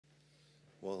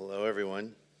Well, hello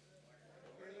everyone.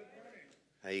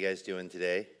 How you guys doing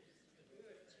today?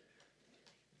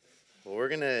 Well, we're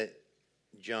gonna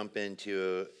jump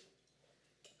into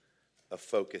a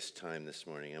focused time this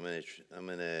morning. I've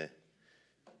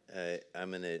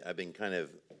been kind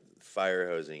of fire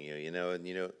hosing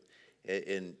you,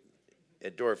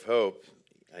 at Door of Hope,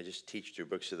 I just teach through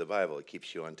books of the Bible. It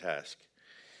keeps you on task.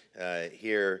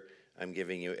 Here, I'm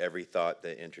giving you every thought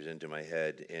that enters into my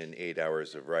head in 8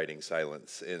 hours of writing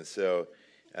silence. And so,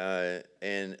 I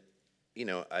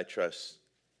trust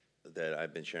that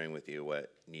I've been sharing with you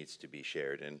what needs to be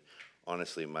shared. And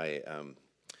honestly, my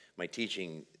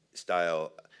teaching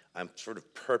style, I'm sort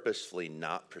of purposefully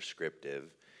not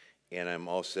prescriptive, and I'm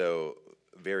also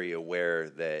very aware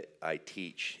that I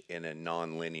teach in a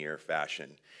non-linear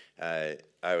fashion. I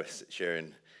was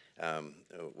sharing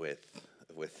with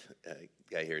a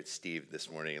guy here at Steve this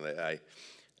morning. I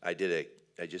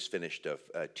just finished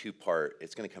a two-part.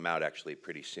 It's going to come out actually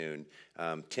pretty soon.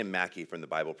 Tim Mackey from the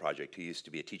Bible Project, who used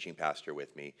to be a teaching pastor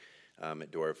with me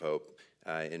at Door of Hope.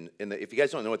 If you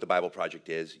guys don't know what the Bible Project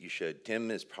is, you should.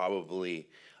 Tim is probably,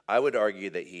 I would argue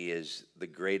that he is the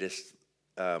greatest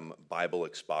Bible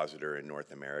expositor in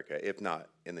North America, if not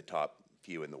in the top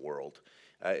few in the world,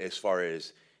 as far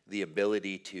as the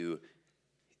ability to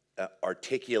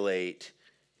articulate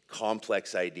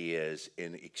complex ideas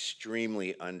in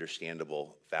extremely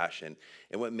understandable fashion.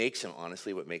 And what makes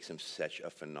him such a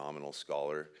phenomenal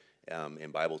scholar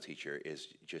and Bible teacher is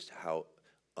just how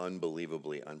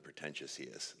unbelievably unpretentious he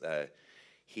is.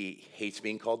 He hates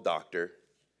being called doctor,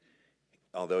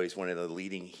 although he's one of the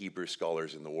leading Hebrew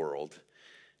scholars in the world.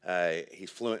 He's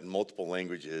fluent in multiple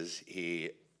languages.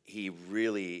 He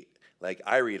really,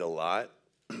 I read a lot.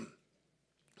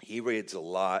 He reads a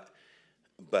lot,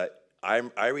 but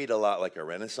I read a lot like a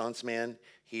Renaissance man.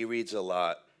 He reads a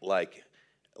lot like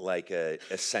a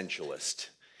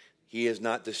essentialist. He is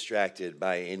not distracted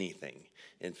by anything.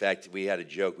 In fact, we had a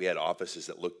joke. We had offices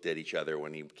that looked at each other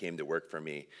when he came to work for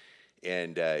me,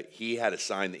 and he had a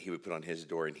sign that he would put on his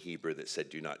door in Hebrew that said,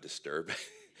 "Do not disturb."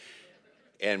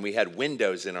 And we had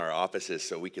windows in our offices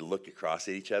so we could look across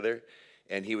at each other.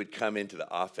 And he would come into the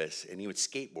office, and he would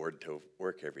skateboard to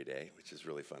work every day, which is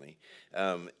really funny.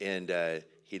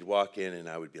 He'd walk in, and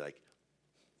I would be like,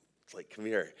 come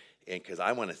here. And because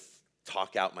I want to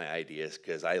talk out my ideas,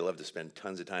 because I love to spend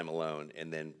tons of time alone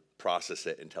and then process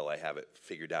it until I have it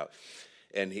figured out.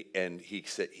 And he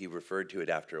said, he referred to it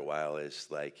after a while as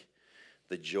like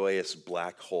the joyous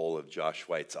black hole of Josh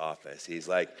White's office. He's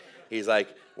like,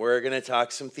 we're going to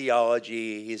talk some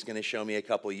theology. He's going to show me a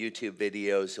couple YouTube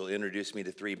videos. He'll introduce me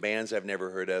to 3 bands I've never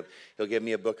heard of. He'll give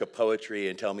me a book of poetry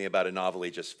and tell me about a novel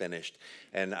he just finished.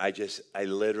 And I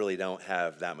literally don't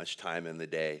have that much time in the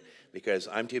day because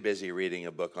I'm too busy reading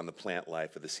a book on the plant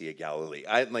life of the Sea of Galilee.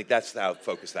 That's how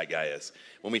focused that guy is.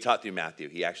 When we taught through Matthew,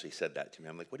 he actually said that to me.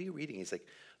 I'm like, what are you reading? He's like,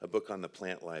 a book on the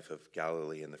plant life of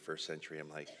Galilee in the first century. I'm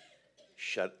like,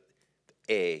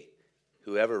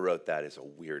 whoever wrote that is a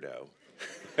weirdo.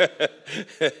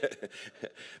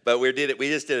 But we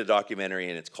just did a documentary,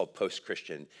 and it's called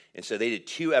Post-Christian. And so they did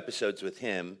 2 episodes with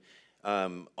him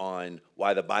on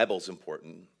why the Bible's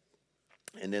important.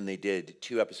 And then they did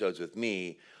 2 episodes with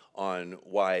me on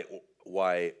why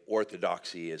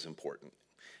orthodoxy is important.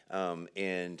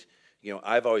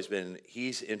 I've always been,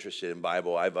 he's interested in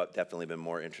Bible. I've definitely been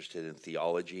more interested in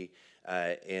theology.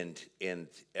 And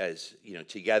as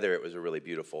together it was a really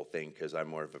beautiful thing because I'm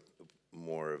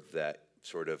more of that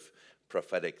sort of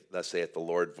prophetic, let's say at the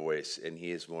Lord voice, and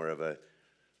he is more of a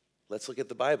let's look at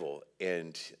the Bible.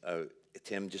 And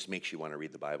Tim just makes you want to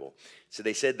read the Bible. So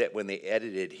they said that when they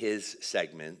edited his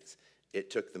segments, it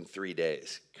took them 3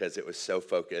 days because it was so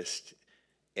focused,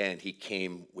 and he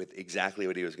came with exactly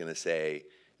what he was going to say,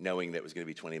 knowing that it was going to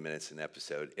be 20 minutes an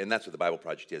episode. And that's what the Bible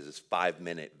Project is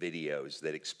 5-minute videos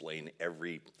that explain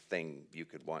everything you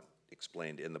could want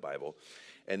explained in the Bible.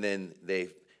 And then they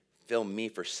filmed me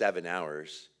for 7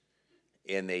 hours,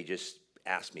 and they just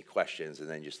asked me questions and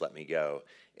then just let me go.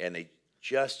 And they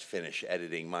just finished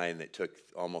editing mine that took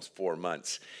almost 4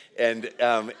 months. And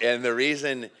the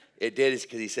reason it did is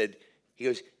because he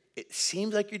goes, it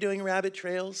seems like you're doing rabbit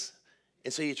trails.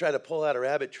 And so you try to pull out a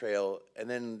rabbit trail, and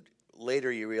then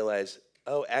later you realize,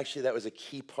 oh, actually that was a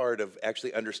key part of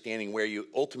actually understanding where you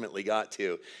ultimately got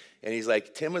to. And he's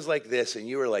like, Tim was like this, and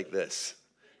you were like this,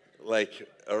 like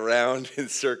around in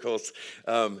circles,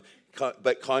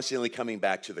 but constantly coming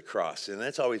back to the cross. And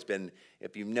that's always been,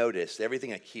 if you've noticed,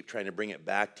 everything I keep trying to bring it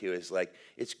back to is like,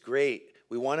 it's great.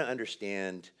 We want to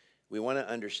understand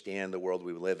the world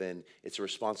we live in. It's a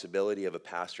responsibility of a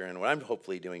pastor. And what I'm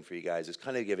hopefully doing for you guys is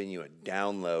kind of giving you a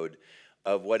download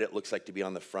of what it looks like to be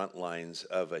on the front lines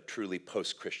of a truly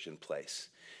post-Christian place.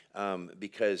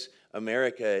 Because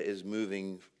America is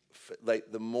moving,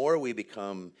 like the more we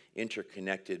become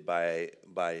interconnected by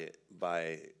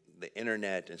the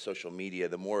internet and social media,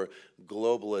 the more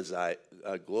globalized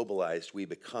we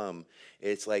become.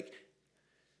 It's like,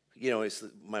 it's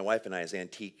my wife and I as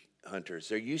antique hunters.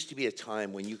 There used to be a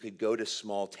time when you could go to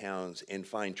small towns and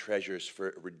find treasures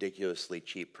for ridiculously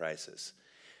cheap prices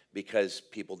because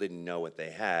people didn't know what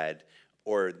they had,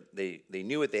 or they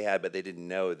knew what they had, but they didn't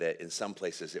know that in some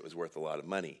places it was worth a lot of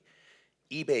money.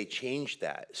 eBay changed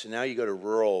that. So now you go to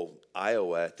rural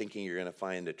Iowa thinking you're going to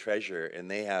find a treasure, and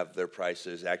they have their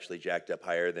prices actually jacked up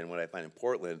higher than what I find in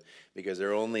Portland because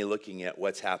they're only looking at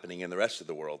what's happening in the rest of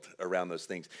the world around those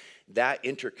things. That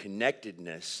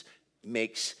interconnectedness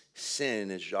makes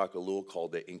sin, as Jacques Ellul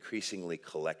called it, increasingly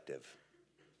collective.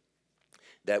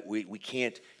 That we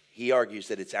can't, he argues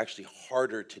that it's actually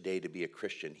harder today to be a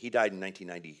Christian. He died in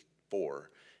 1994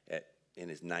 in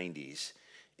his 90s.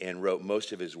 And wrote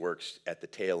most of his works at the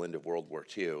tail end of World War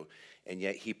II. And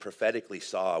yet he prophetically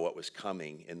saw what was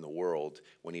coming in the world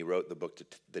when he wrote the book,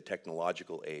 The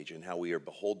Technological Age, and how we are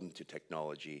beholden to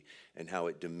technology and how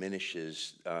it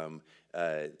diminishes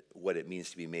what it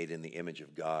means to be made in the image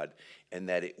of God. And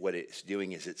that what it's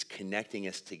doing is it's connecting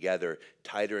us together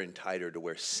tighter and tighter to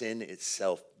where sin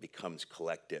itself becomes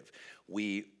collective.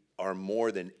 We are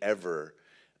more than ever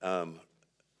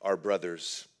our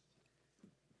brothers'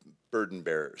 burden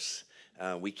bearers.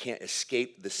 We can't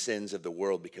escape the sins of the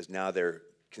world because now they're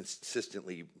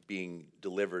consistently being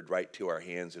delivered right to our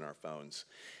hands and our phones.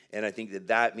 And I think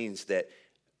that means that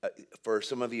for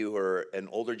some of you who are an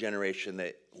older generation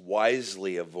that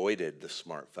wisely avoided the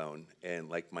smartphone, and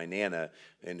like my Nana,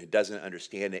 and doesn't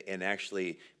understand it, and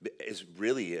actually is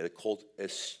really a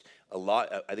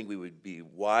lot. I think we would be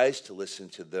wise to listen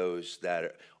to those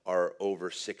that are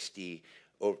over 60,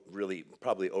 really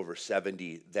probably over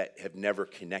 70, that have never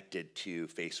connected to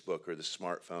Facebook or the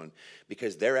smartphone,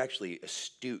 because they're actually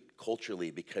astute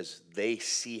culturally because they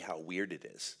see how weird it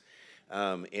is.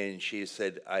 And she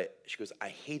said, she goes, I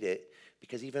hate it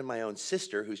because even my own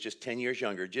sister, who's just 10 years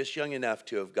younger, just young enough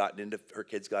to have gotten into, her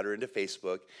kids got her into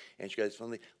Facebook, and she goes,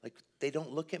 like, they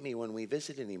don't look at me when we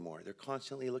visit anymore. They're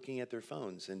constantly looking at their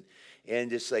phones. And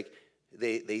it's like,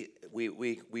 we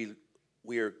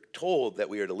are told that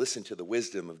we are to listen to the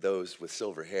wisdom of those with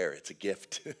silver hair. It's a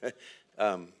gift.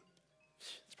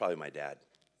 It's probably my dad.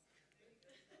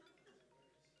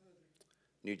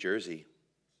 New Jersey.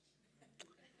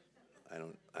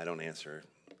 I don't answer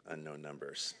unknown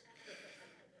numbers.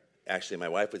 Actually, my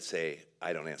wife would say,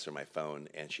 I don't answer my phone,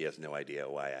 and she has no idea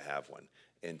why I have one.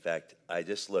 In fact, I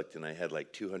just looked, and I had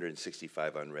like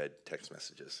 265 unread text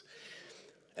messages.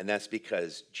 And that's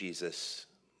because Jesus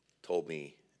told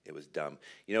me it was dumb.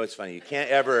 It's funny. You can't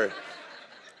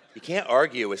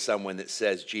argue with someone that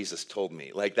says Jesus told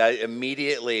me. Like that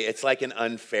immediately, it's like an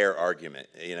unfair argument.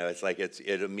 It's like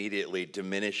it immediately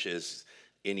diminishes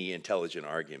any intelligent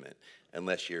argument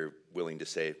unless you're willing to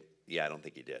say, yeah, I don't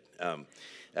think he did.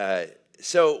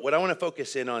 So what I want to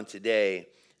focus in on today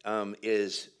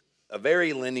is a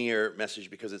very linear message,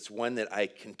 because it's one that I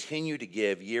continue to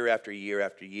give year after year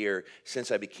after year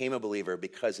since I became a believer,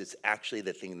 because it's actually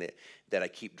the thing that I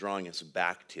keep drawing us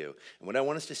back to. And what I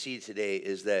want us to see today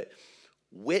is that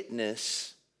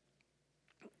witness,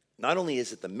 not only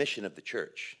is it the mission of the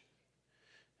church,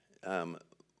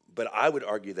 but I would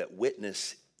argue that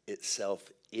witness itself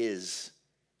is,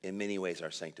 in many ways, our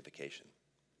sanctification.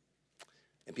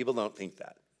 And people don't think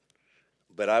that.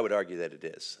 But I would argue that it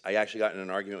is. I actually got in an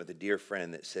argument with a dear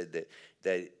friend that said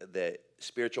that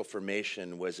spiritual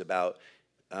formation was about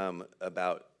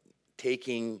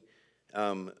taking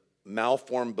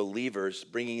malformed believers,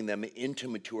 bringing them into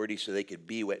maturity so they could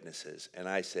be witnesses. And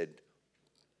I said,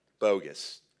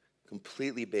 bogus,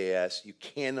 completely BS. You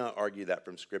cannot argue that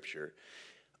from Scripture.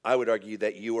 I would argue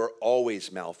that you are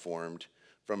always malformed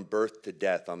from birth to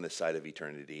death on this side of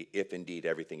eternity, if indeed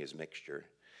everything is mixture.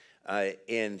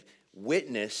 And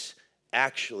witness,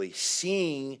 actually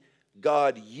seeing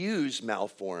God use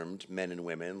malformed men and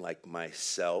women like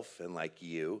myself and like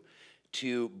you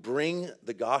to bring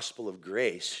the gospel of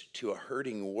grace to a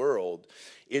hurting world,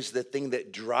 is the thing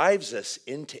that drives us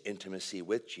into intimacy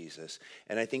with Jesus.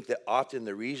 And I think that often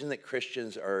the reason that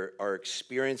Christians are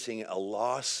experiencing a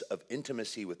loss of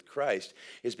intimacy with Christ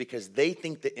is because they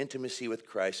think that intimacy with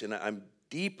Christ, and I'm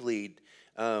deeply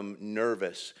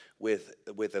nervous with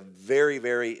a very,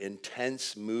 very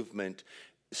intense movement,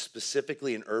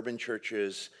 specifically in urban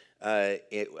churches,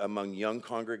 among young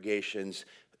congregations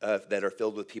that are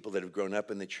filled with people that have grown up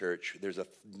in the church. There's a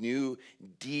new,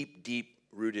 deep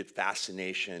deep-rooted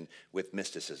fascination with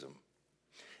mysticism.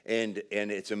 And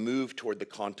it's a move toward the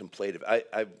contemplative.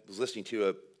 I was listening to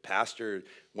a pastor,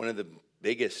 one of the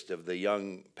biggest of the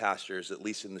young pastors, at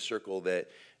least in the circle that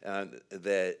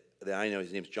I know.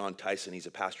 His name's John Tyson. He's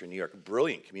a pastor in New York, a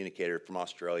brilliant communicator from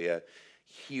Australia.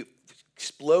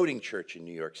 Exploding church in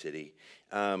New York City,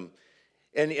 and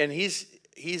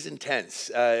he's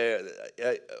intense.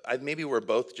 Maybe we're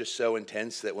both just so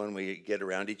intense that when we get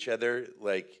around each other,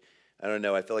 like, I don't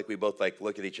know, I feel like we both like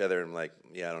look at each other and like,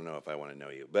 yeah, I don't know if I want to know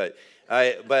you, but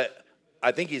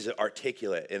I think he's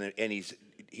articulate and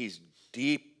he's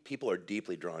deep. People are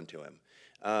deeply drawn to him,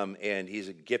 and he's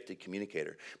a gifted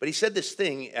communicator. But he said this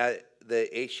thing at the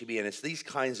HCB, and it's these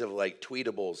kinds of like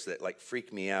tweetables that like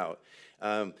freak me out.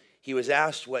 He was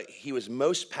asked what he was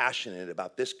most passionate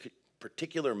about this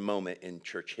particular moment in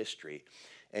church history,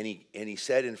 and he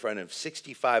said in front of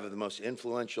 65 of the most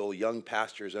influential young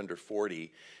pastors under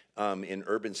 40 in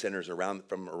urban centers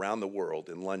from around the world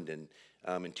in London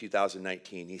in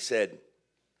 2019, he said,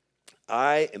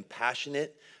 "I am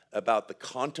passionate about the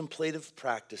contemplative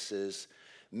practices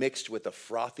mixed with a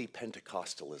frothy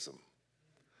Pentecostalism."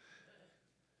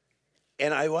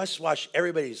 And I watched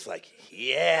everybody's like,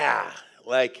 yeah.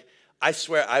 Like, I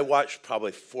swear I watched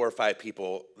probably 4 or 5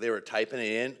 people, they were typing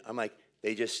it in. I'm like,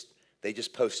 they just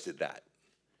posted that.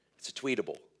 It's a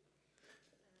tweetable.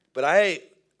 But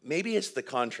maybe it's the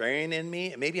contrarian in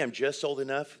me. Maybe I'm just old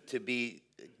enough to be,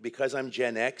 because I'm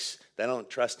Gen X, that I don't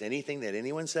trust anything that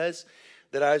anyone says,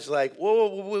 that I was like,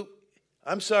 whoa,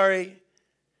 I'm sorry.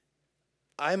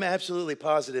 I'm absolutely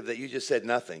positive that you just said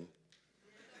nothing.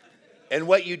 And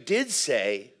what you did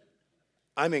say,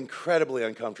 I'm incredibly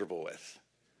uncomfortable with.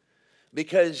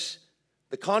 Because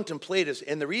the contemplatives,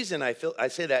 and the reason I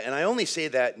say that, and I only say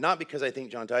that not because I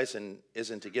think John Tyson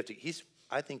isn't a gifted,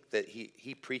 I think that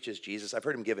he preaches Jesus. I've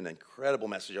heard him give an incredible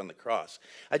message on the cross.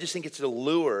 I just think it's the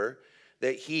lure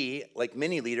that he, like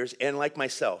many leaders, and like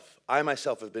myself, I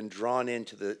myself have been drawn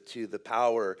into the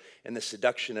power and the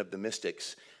seduction of the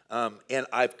mystics. And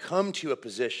I've come to a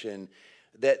position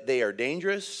that they are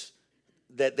dangerous,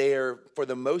 that they are, for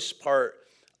the most part,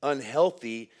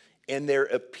 unhealthy, and their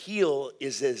appeal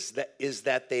is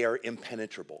that they are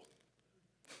impenetrable.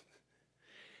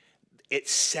 It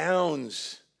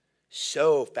sounds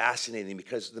so fascinating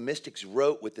because the mystics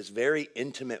wrote with this very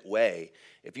intimate way.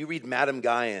 If you read Madame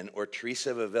Guyon or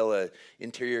Teresa of Avila,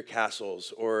 Interior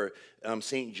Castles, or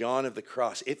St. John of the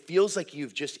Cross, it feels like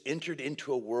you've just entered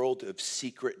into a world of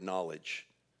secret knowledge.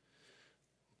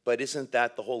 But isn't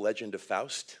that the whole legend of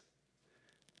Faust?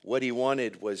 What he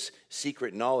wanted was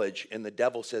secret knowledge, and the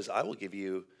devil says, I will give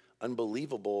you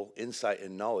unbelievable insight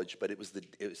and knowledge, but it's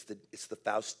the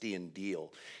Faustian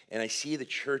deal. And I see the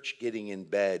church getting in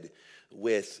bed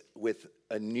with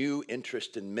a new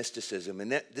interest in mysticism.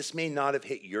 And this may not have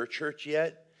hit your church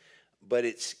yet, but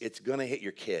it's going to hit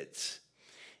your kids.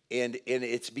 And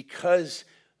it's because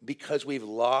we've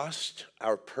lost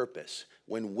our purpose.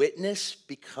 When witness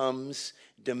becomes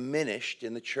diminished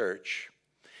in the church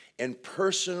and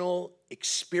personal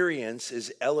experience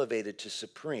is elevated to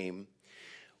supreme,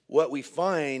 what we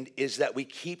find is that we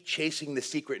keep chasing the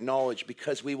secret knowledge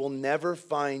because we will never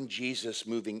find Jesus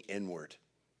moving inward.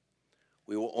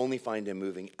 We will only find him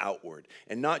moving outward.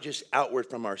 And not just outward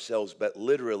from ourselves, but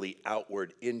literally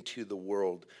outward into the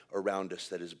world around us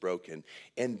that is broken.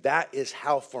 And that is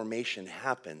how formation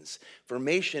happens.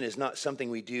 Formation is not something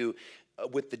we do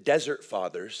with the desert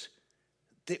fathers.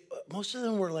 Most of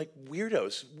them were like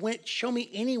weirdos. Show me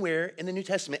anywhere in the New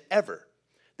Testament ever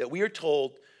that we are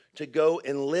told to go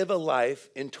and live a life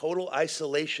in total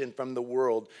isolation from the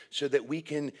world so that we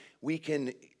can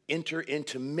enter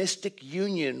into mystic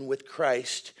union with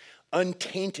Christ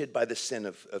untainted by the sin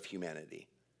of humanity.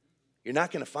 You're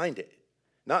not going to find it.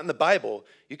 Not in the Bible.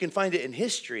 You can find it in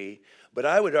history, but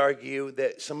I would argue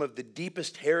that some of the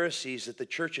deepest heresies that the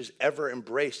church has ever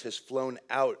embraced has flown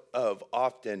out of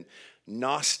often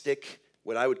Gnostic,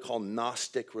 what I would call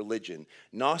Gnostic religion.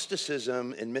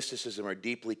 Gnosticism and mysticism are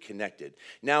deeply connected.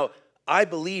 Now, I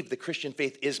believe the Christian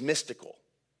faith is mystical,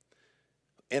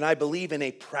 and I believe in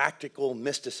a practical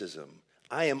mysticism.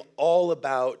 I am all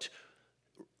about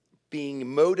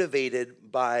being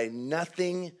motivated by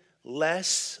nothing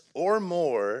less or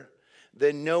more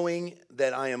than knowing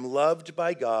that I am loved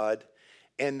by God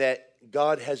and that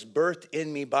God has birthed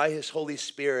in me by his Holy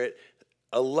Spirit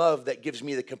a love that gives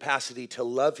me the capacity to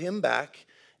love him back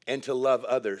and to love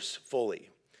others fully.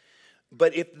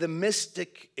 But if the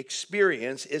mystic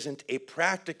experience isn't a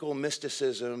practical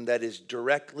mysticism that is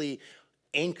directly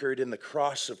anchored in the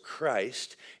cross of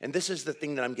Christ, and this is the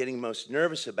thing that I'm getting most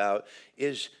nervous about,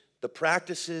 is the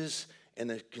practices and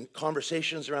the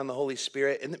conversations around the Holy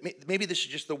Spirit, and maybe this is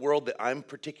just the world that I'm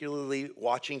particularly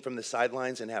watching from the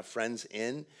sidelines and have friends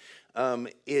in,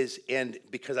 and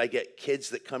because I get kids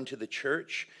that come to the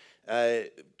church,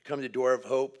 come to Door of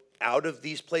Hope out of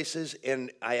these places,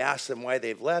 and I ask them why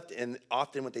they've left, and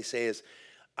often what they say is,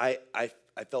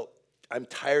 I'm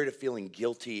tired of feeling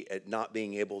guilty at not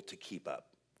being able to keep up,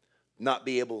 not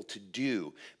be able to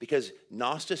do, because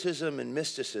Gnosticism and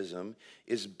mysticism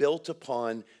is built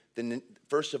upon,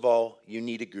 first of all, you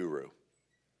need a guru.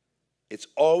 It's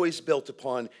always built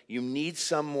upon you need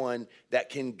someone that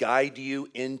can guide you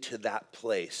into that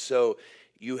place. So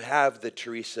you have the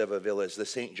Teresa of Avila's, the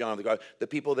St. John of the God, the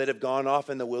people that have gone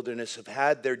off in the wilderness have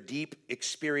had their deep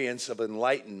experience of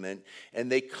enlightenment,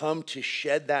 and they come to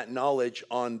shed that knowledge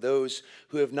on those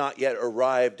who have not yet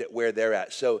arrived at where they're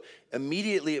at. So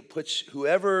immediately it puts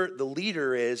whoever the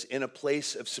leader is in a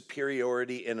place of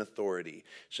superiority and authority.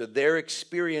 So their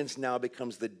experience now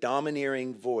becomes the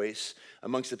domineering voice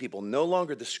amongst the people. No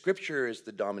longer the scripture is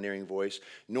the domineering voice,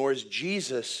 nor is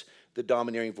Jesus the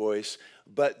domineering voice,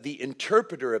 but the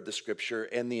interpreter of the scripture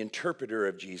and the interpreter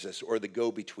of Jesus, or the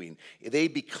go-between. They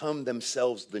become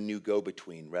themselves the new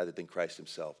go-between rather than Christ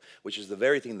himself, which is the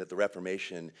very thing that the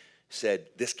Reformation said,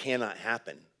 this cannot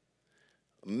happen.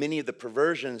 Many of the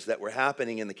perversions that were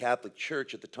happening in the Catholic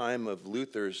Church at the time of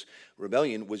Luther's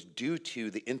rebellion was due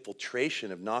to the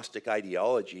infiltration of Gnostic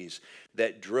ideologies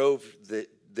that drove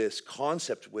this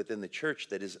concept within the church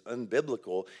that is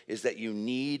unbiblical, is that you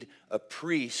need a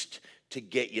priest to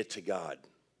get you to God.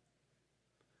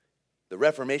 The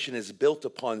Reformation is built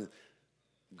upon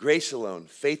grace alone,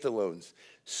 faith alone,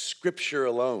 scripture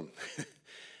alone.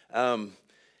 And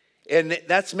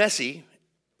that's messy,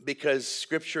 because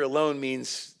scripture alone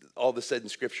means all of a sudden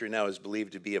scripture now is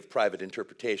believed to be of private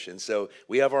interpretation. So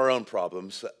we have our own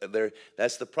problems.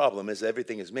 That's the problem, is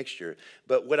everything is mixture.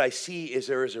 But what I see is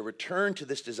there is a return to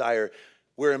this desire.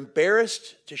 We're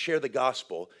embarrassed to share the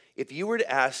gospel. If you were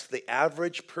to ask the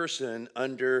average person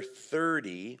under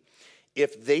 30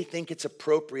 if they think it's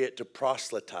appropriate to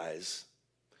proselytize,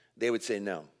 they would say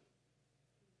no.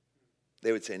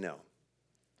 They would say no.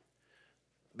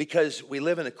 Because we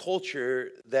live in a culture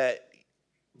that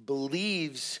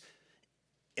believes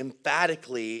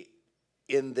emphatically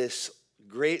in this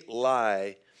great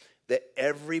lie that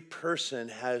every person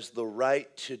has the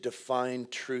right to define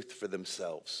truth for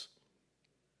themselves.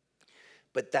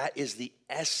 But that is the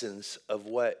essence of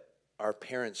what our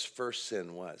parents' first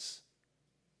sin was.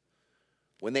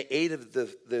 When they ate of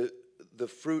the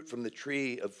fruit from the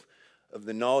tree of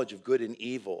the knowledge of good and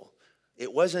evil,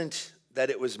 it wasn't that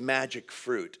it was magic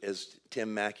fruit, as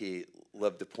Tim Mackey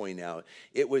loved to point out.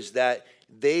 It was that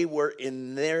they were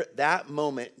in that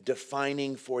moment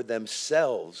defining for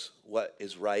themselves what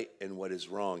is right and what is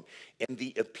wrong. And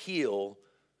the appeal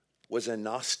was a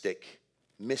Gnostic,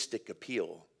 mystic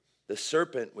appeal. The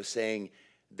serpent was saying,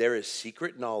 there is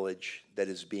secret knowledge that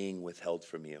is being withheld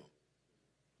from you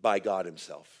by God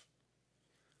himself.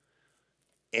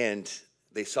 And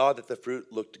they saw that the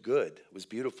fruit looked good, was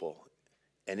beautiful,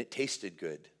 and it tasted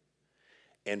good.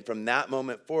 And from that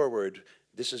moment forward,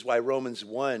 this is why Romans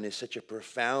 1 is such a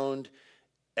profound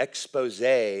expose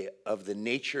of the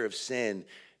nature of sin.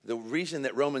 The reason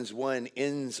that Romans 1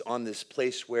 ends on this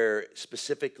place where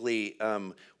specifically,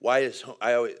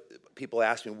 people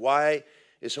ask me, why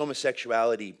is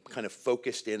homosexuality kind of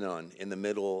focused in on in the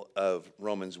middle of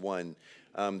Romans 1?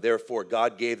 Therefore,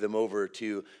 God gave them over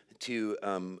to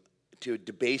a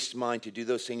debased mind to do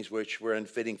those things which were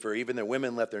unfitting, for even their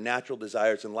women left their natural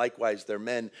desires, and likewise their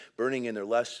men, burning in their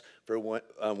lust for one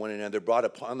another, brought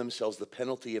upon themselves the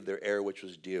penalty of their error which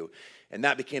was due. And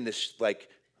that became this, like,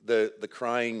 the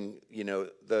crying,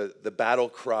 the battle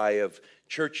cry of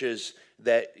churches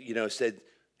that, said,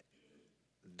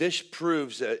 this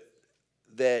proves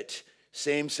that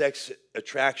same-sex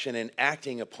attraction and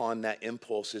acting upon that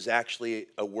impulse is actually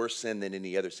a worse sin than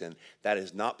any other sin. That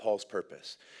is not Paul's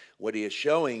purpose. What he is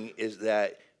showing is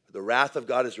that the wrath of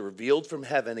God is revealed from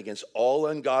heaven against all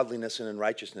ungodliness and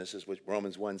unrighteousness, is what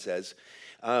Romans 1 says.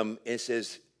 It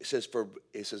says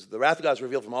the wrath of God is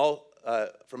revealed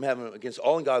from heaven against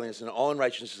all ungodliness and all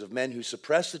unrighteousness of men who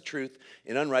suppress the truth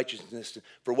in unrighteousness,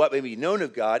 for what may be known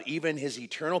of God, even his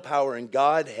eternal power and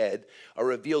Godhead are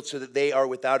revealed, so that they are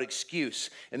without excuse.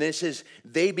 And then it says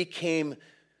they became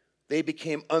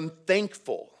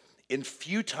unthankful and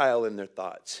futile in their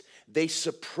thoughts. They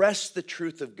suppressed the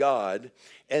truth of God,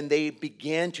 and they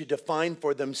began to define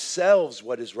for themselves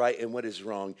what is right and what is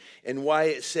wrong. And why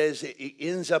it says it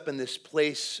ends up in this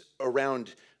place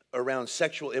around around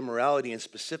sexual immorality and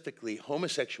specifically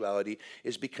homosexuality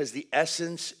is because the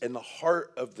essence and the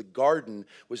heart of the garden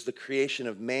was the creation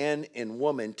of man and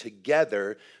woman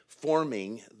together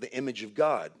forming the image of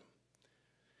God.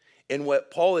 And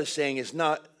what Paul is saying is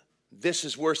not this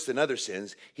is worse than other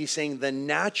sins. He's saying the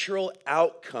natural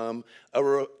outcome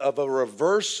of a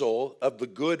reversal of the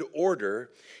good order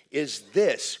is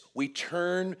this. We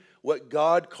turn what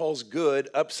God calls good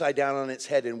upside down on its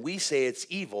head, and we say it's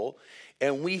evil,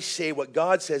 and we say what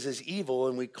God says is evil,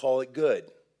 and we call it good.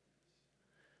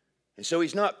 And so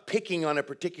he's not picking on a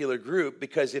particular group,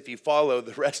 because if you follow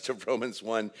the rest of Romans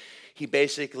 1, he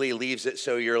basically leaves it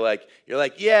so you're like,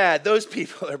 yeah, those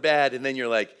people are bad, and then you're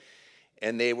like,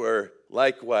 and they were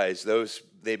likewise,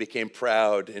 they became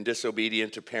proud and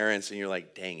disobedient to parents, and you're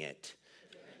like, dang it.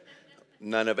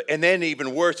 None of it. And then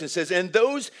even worse, it says,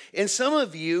 and some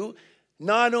of you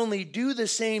not only do the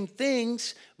same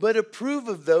things, but approve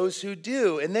of those who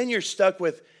do. And then you're stuck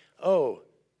with, oh,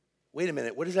 wait a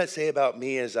minute, what does that say about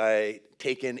me as I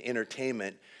take in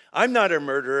entertainment? I'm not a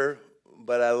murderer,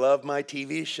 but I love my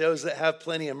TV shows that have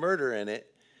plenty of murder in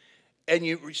it. And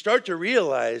you start to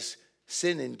realize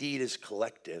sin indeed is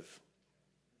collective.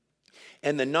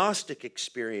 And the Gnostic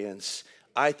experience,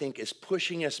 I think, is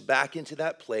pushing us back into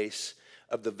that place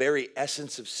of the very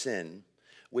essence of sin,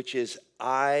 which is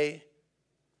I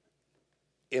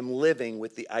am living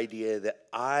with the idea that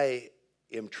I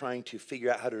am trying to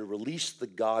figure out how to release the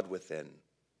God within.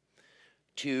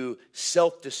 To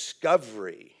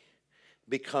self-discovery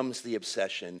becomes the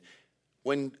obsession.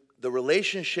 When the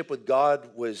relationship with God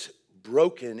was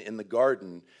broken in the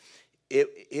garden,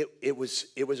 it was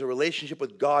a relationship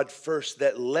with God first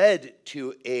that led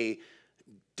to a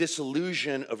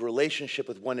disillusion of relationship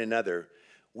with one another.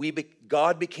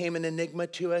 God became an enigma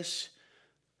to us.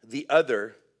 The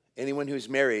other, anyone who's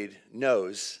married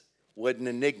knows what an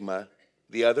enigma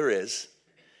the other is.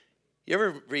 You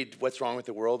ever read What's Wrong with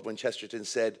the World when Chesterton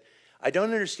said, I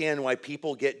don't understand why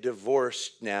people get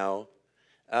divorced now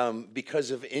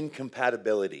because of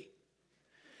incompatibility.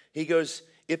 He goes,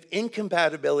 if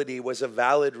incompatibility was a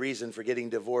valid reason for getting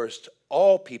divorced,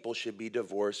 all people should be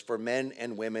divorced, for men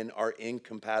and women are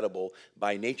incompatible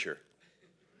by nature.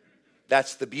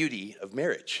 That's the beauty of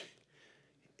marriage,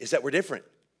 is that we're different.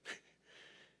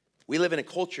 We live in a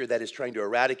culture that is trying to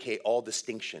eradicate all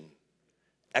distinction,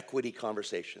 equity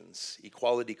conversations,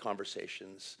 equality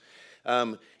conversations.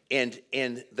 And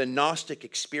the Gnostic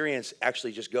experience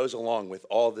actually just goes along with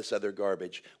all this other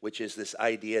garbage, which is this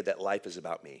idea that life is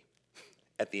about me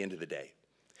at the end of the day.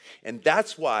 And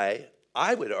that's why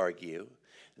I would argue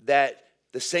that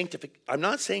I'm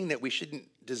not saying that we shouldn't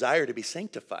desire to be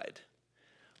sanctified.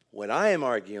 What I am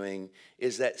arguing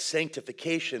is that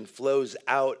sanctification flows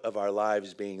out of our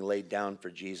lives being laid down for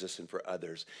Jesus and for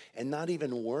others, and not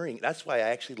even worrying. That's why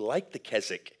I actually like the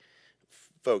Keswick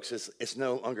folks. It's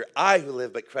no longer I who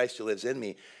live, but Christ who lives in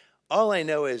me. All I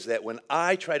know is that when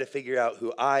I try to figure out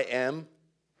who I am,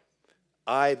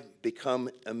 I become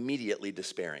immediately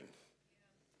despairing,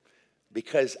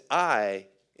 because I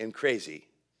am crazy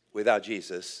without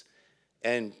Jesus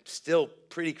and still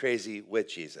pretty crazy with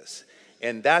Jesus.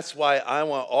 And that's why I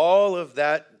want all of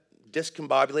that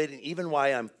discombobulated, and even why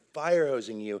I'm fire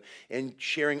hosing you and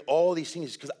sharing all these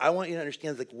things, because I want you to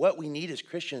understand like what we need as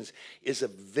Christians is a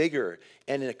vigor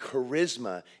and a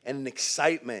charisma and an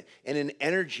excitement and an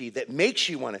energy that makes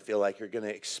you want to feel like you're going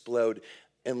to explode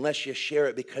unless you share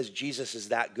it, because Jesus is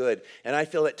that good. And I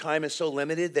feel that time is so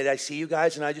limited that I see you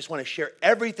guys and I just want to share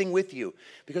everything with you.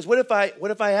 Because what if I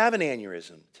have an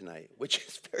aneurysm tonight, which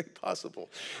is very possible?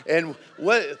 And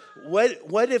what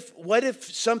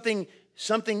if something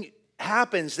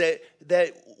happens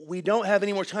that we don't have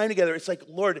any more time together? It's like,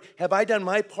 Lord, have I done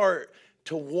my part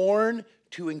to warn,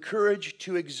 to encourage,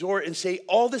 to exhort, and say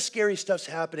all the scary stuff's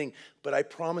happening, but I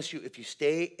promise you, if you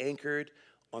stay anchored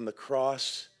on the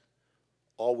cross,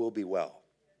 all will be well.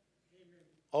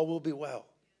 All will be well.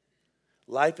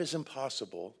 Life is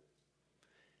impossible.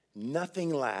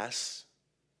 Nothing lasts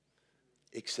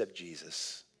except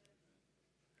Jesus.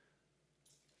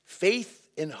 Faith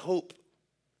and hope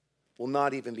will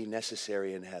not even be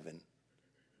necessary in heaven.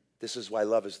 This is why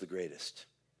love is the greatest.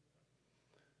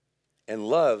 And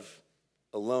love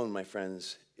alone, my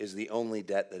friends, is the only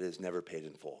debt that is never paid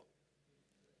in full.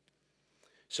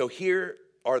 So here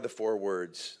are the 4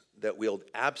 words that wield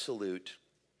absolute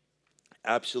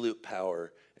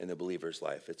power in the believer's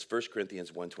life. It's 1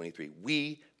 Corinthians 1:23.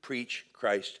 We preach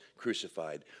Christ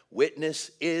crucified.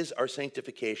 Witness is our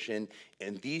sanctification,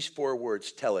 and these 4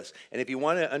 words tell us. And if you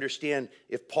want to understand,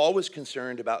 if Paul was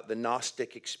concerned about the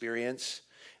Gnostic experience,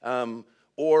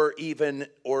 or even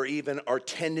our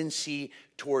tendency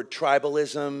toward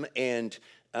tribalism and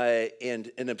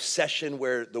an obsession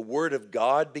where the word of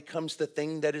God becomes the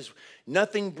thing that is.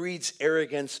 Nothing breeds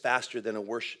arrogance faster than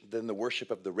the worship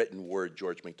of the written word,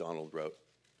 George MacDonald wrote.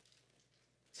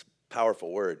 It's a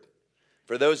powerful word.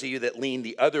 For those of you that lean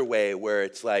the other way, where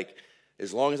it's like,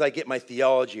 as long as I get my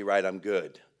theology right, I'm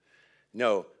good.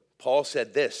 No, Paul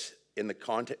said this in the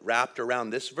context, wrapped around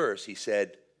this verse. He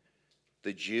said,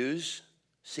 the Jews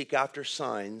seek after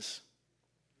signs,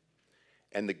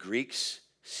 and the Greeks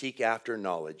seek after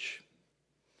knowledge.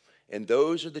 And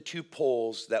those are the two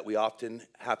poles that we often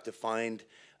have to find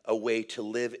a way to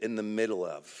live in the middle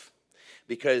of.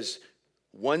 Because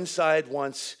one side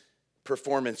wants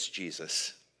performance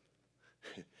Jesus.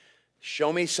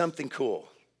 Show me something cool.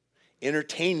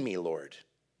 Entertain me, Lord.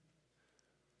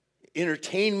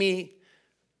 Entertain me,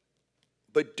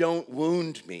 but don't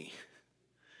wound me.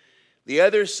 The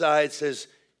other side says,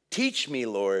 teach me,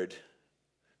 Lord.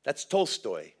 That's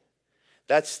Tolstoy.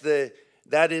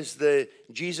 That is the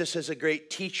Jesus is a great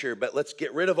teacher, but let's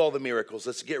get rid of all the miracles.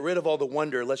 Let's get rid of all the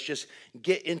wonder. Let's just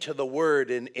get into the word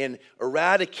and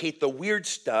eradicate the weird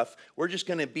stuff. We're just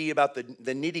going to be about the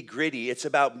nitty gritty. It's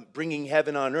about bringing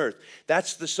heaven on earth.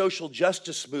 That's the social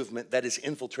justice movement that has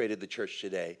infiltrated the church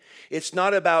today. It's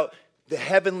not about the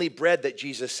heavenly bread that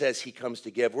Jesus says he comes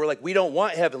to give. We're like, we don't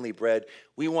want heavenly bread.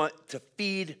 We want to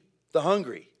feed the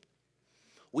hungry.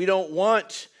 We don't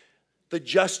want the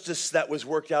justice that was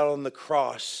worked out on the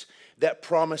cross that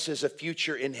promises a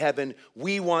future in heaven.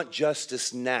 We want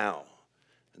justice now.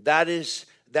 That is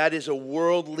a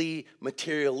worldly,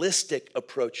 materialistic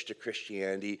approach to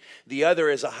Christianity. The other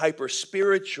is a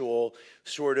hyper-spiritual,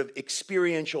 sort of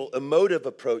experiential, emotive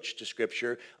approach to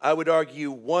Scripture. I would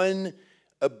argue one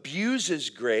abuses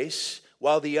grace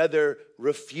while the other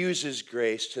refuses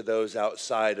grace to those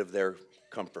outside of their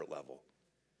comfort level.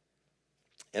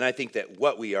 And I think that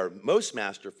what we are most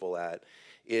masterful at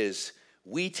is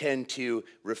we tend to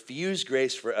refuse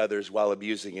grace for others while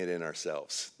abusing it in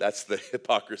ourselves. That's the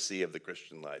hypocrisy of the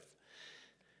Christian life.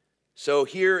 So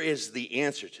here is the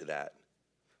answer to that.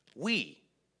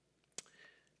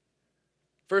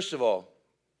 First of all,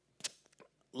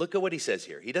 look at what he says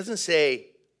here. He doesn't say,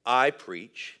 I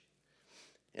preach.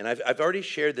 And I've already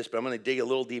shared this, but I'm going to dig a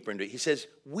little deeper into it. He says,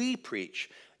 we preach.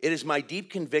 It is my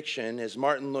deep conviction, as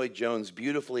Martin Lloyd-Jones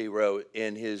beautifully wrote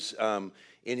in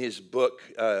his book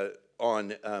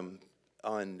on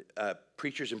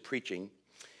preachers and preaching.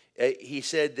 He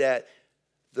said that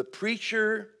the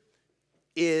preacher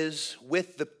is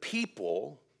with the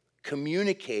people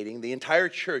communicating. The entire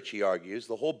church, he argues,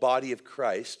 the whole body of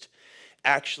Christ,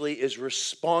 actually is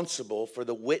responsible for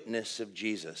the witness of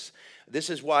Jesus.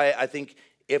 This is why I think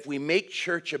if we make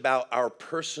church about our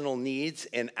personal needs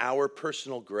and our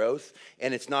personal growth,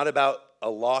 and it's not about a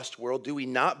lost world, do we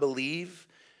not believe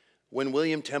when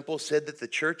William Temple said that the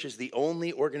church is the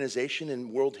only organization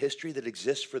in world history that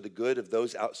exists for the good of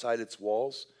those outside its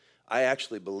walls? I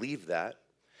actually believe that.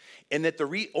 And that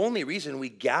the only reason we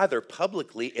gather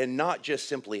publicly and not just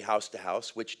simply house to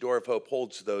house, which Door of Hope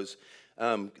holds those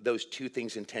two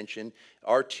things in tension.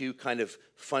 Our two kind of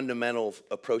fundamental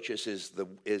approaches is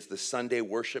the Sunday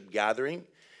worship gathering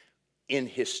in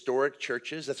historic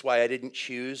churches. That's why I didn't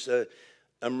choose a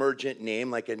emergent name,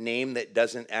 like a name that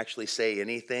doesn't actually say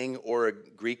anything or a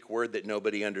Greek word that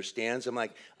nobody understands. I'm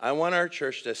like, I want our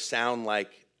church to sound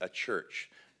like a church.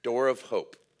 Door of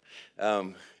Hope.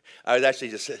 I was actually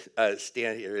just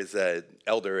stand here as an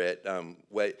elder at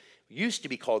what used to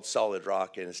be called Solid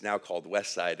Rock, and it's now called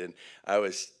Westside. And I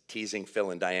was teasing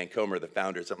Phil and Diane Comer, the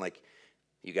founders. I'm like,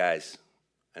 you guys,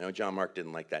 I know John Mark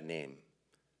didn't like that name,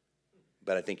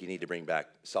 but I think you need to bring back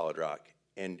Solid Rock.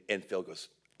 And Phil goes,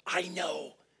 I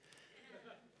know.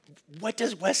 What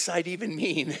does Westside even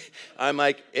mean? I'm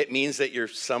like, it means that you're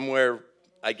somewhere,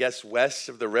 I guess, west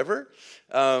of the river,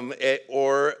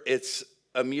 or it's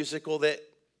a musical that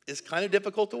is kind of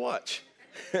difficult to watch.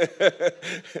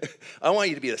 I want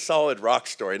you to be the Solid Rock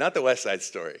story, not the West Side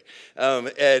story.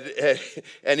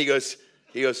 And he goes,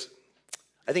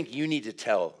 I think you need to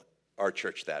tell our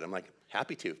church that. I'm like,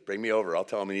 happy to. Bring me over. I'll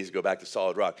tell him he needs to go back to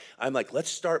Solid Rock. I'm like, let's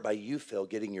start by you, Phil,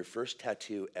 getting your first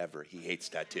tattoo ever. He hates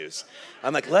tattoos.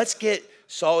 I'm like, let's get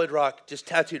Solid Rock just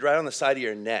tattooed right on the side of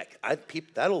your neck.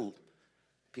 They'll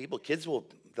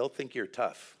think you're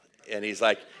tough. And he's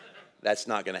like, that's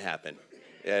not going to happen.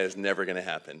 Yeah, it's never going to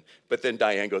happen. But then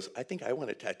Diane goes, I think I want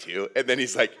a tattoo. And then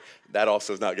he's like, that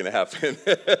also is not going to happen.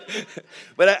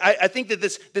 But I think that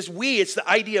this it's the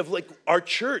idea of like our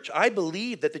church. I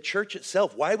believe that the church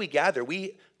itself, why we gather,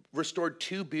 we restored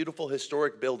two beautiful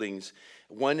historic buildings.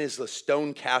 One is the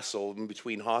stone castle in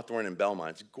between Hawthorne and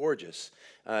Belmont. It's gorgeous.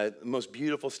 Most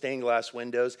beautiful stained glass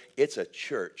windows. It's a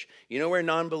church. You know where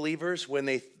non-believers, when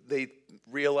they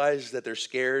realize that they're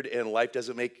scared and life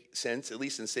doesn't make sense, at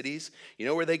least in cities, you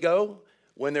know where they go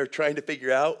when they're trying to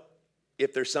figure out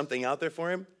if there's something out there for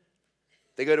them?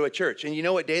 They go to a church. And you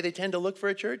know what day they tend to look for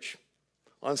a church?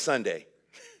 On Sunday.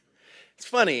 It's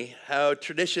funny how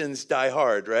traditions die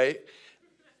hard, right?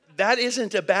 That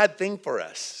isn't a bad thing for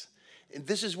us.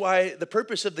 This is why the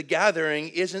purpose of the gathering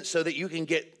isn't so that you can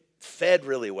get fed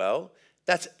really well.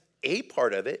 That's a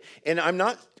part of it. And I'm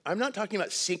not talking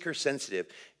about seeker sensitive.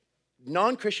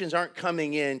 Non-Christians aren't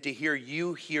coming in to hear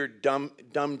you hear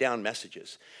dumbed down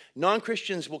messages.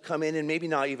 Non-Christians will come in and maybe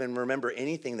not even remember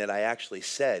anything that I actually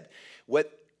said.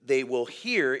 What they will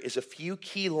hear is a few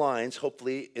key lines,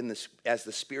 hopefully as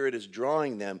the Spirit is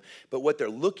drawing them. But what they're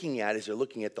looking at is they're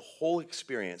looking at the whole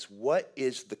experience. What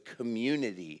is the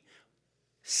community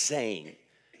saying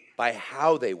by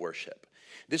how they worship?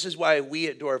 This is why we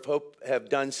at Door of Hope have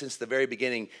done since the very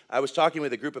beginning. I was talking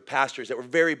with a group of pastors that were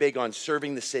very big on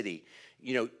serving the city.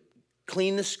 You know,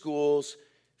 clean the schools,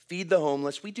 feed the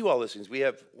homeless. We do all those things. We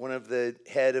have one of the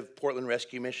head of Portland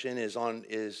Rescue Mission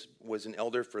was an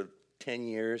elder for 10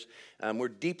 years. We're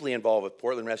deeply involved with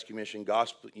Portland Rescue Mission,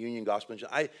 Union Gospel Mission.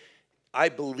 I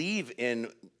believe in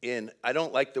I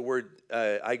don't like the word,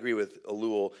 I agree with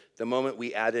Alul, the moment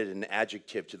we added an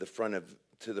adjective to the front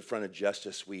of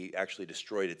justice, we actually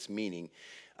destroyed its meaning.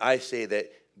 I say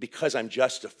that because I'm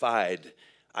justified,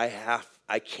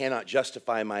 I cannot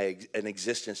justify an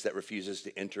existence that refuses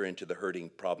to enter into the hurting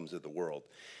problems of the world.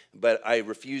 But I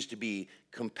refuse to be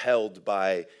compelled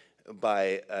by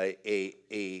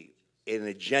an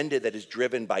agenda that is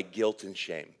driven by guilt and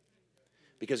shame.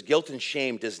 Because guilt and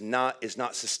shame is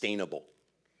not sustainable.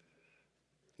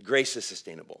 Grace is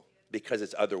sustainable because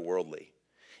it's otherworldly.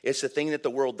 It's the thing that the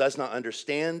world does not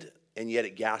understand, and yet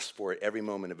it gasps for it every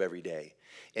moment of every day.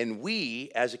 And we,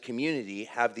 as a community,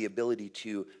 have the ability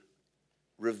to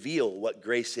reveal what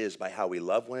grace is by how we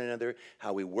love one another,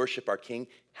 how we worship our King.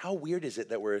 How weird is it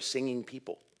that we're a singing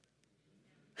people?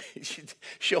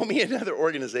 Show me another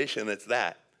organization that's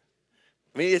that.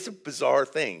 I mean, it's a bizarre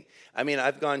thing. I mean,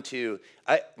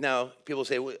 now people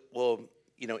say, well,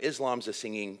 you know, Islam's a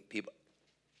singing people.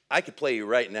 I could play you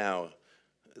right now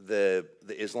the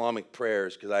Islamic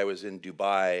prayers because I was in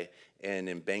Dubai and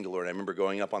in Bangalore, and I remember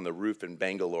going up on the roof in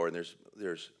Bangalore, and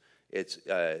it's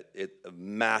a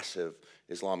massive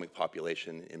Islamic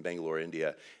population in Bangalore,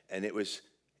 India, and it was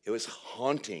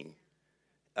haunting.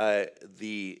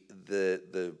 The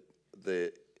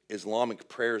Islamic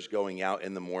prayers going out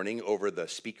in the morning over the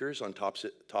speakers on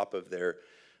top of their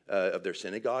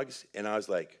synagogues, and I was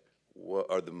like, "What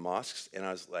are the mosques?" And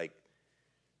I was like,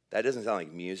 "That doesn't sound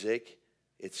like music.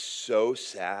 It's so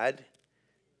sad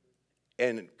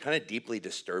and kind of deeply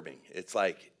disturbing. It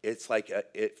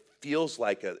feels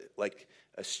like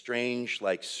a strange,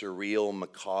 like surreal,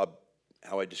 macabre.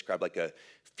 How I describe like a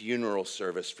funeral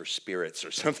service for spirits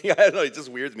or something. I don't know. It just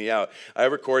weirds me out. I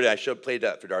recorded. Played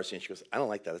that for Darcy, and she goes, "I don't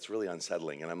like that. It's really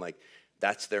unsettling." And I'm like,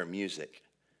 "That's their music."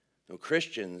 No,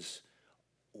 Christians,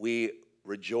 we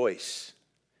rejoice.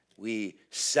 We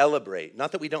celebrate.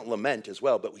 Not that we don't lament as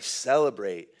well, but we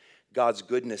celebrate God's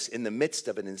goodness in the midst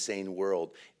of an insane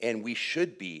world. And we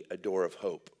should be a door of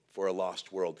hope for a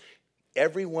lost world.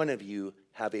 Every one of you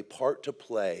have a part to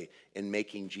play in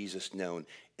making Jesus known.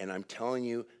 And I'm telling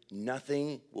you,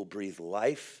 nothing will breathe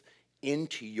life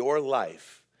into your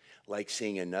life like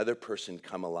seeing another person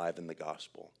come alive in the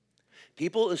gospel.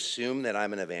 People assume that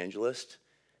I'm an evangelist.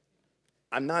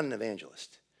 I'm not an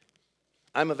evangelist.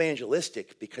 I'm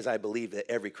evangelistic because I believe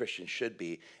that every Christian should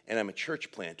be, and I'm a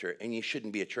church planter, and you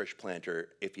shouldn't be a church planter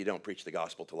if you don't preach the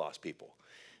gospel to lost people.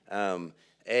 And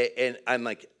I'm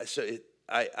like,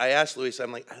 I asked Luis,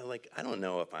 I'm like, I don't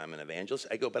know if I'm an evangelist.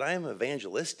 I go, but I am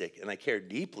evangelistic, and I care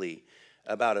deeply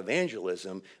about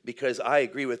evangelism because I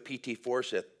agree with P.T.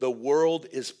 Forsyth. The world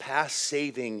is past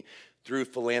saving through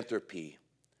philanthropy.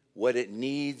 What it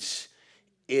needs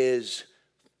is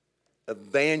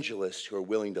evangelists who are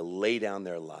willing to lay down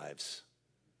their lives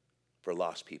for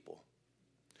lost people.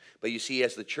 But you see,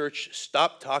 as the church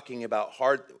stopped talking about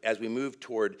as we move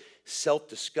toward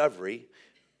self-discovery,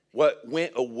 what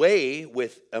went away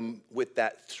with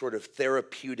that sort of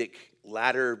therapeutic,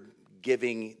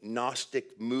 ladder-giving,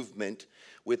 Gnostic movement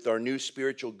with our new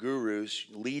spiritual gurus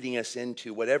leading us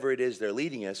into whatever it is they're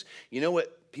leading us, you know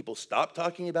what people stopped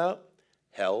talking about?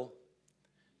 Hell,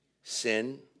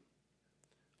 sin.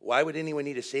 Why would anyone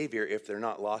need a Savior if they're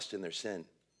not lost in their sin?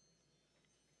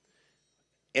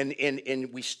 And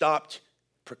we stopped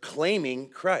proclaiming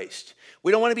Christ.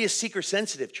 We don't want to be a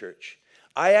seeker-sensitive church.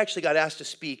 I actually got asked to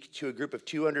speak to a group of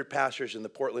 200 pastors in the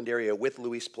Portland area with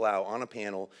Luis Palau on a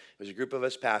panel. It was a group of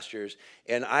us pastors,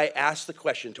 and I asked the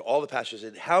question to all the pastors,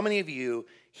 how many of you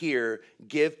here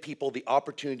give people the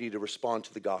opportunity to respond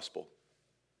to the gospel?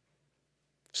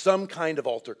 Some kind of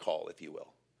altar call, if you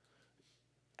will.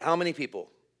 How many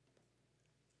people?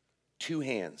 2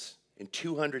 hands and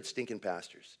 200 stinking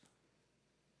pastors.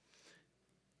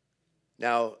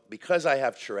 Now, because I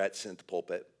have Tourette's in the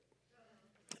pulpit,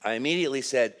 I immediately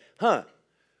said,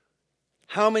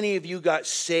 how many of you got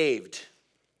saved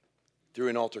through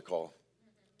an altar call?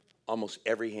 Almost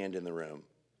every hand in the room.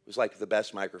 It was like the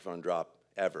best microphone drop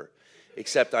ever,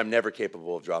 except I'm never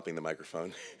capable of dropping the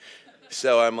microphone.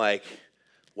 So I'm like,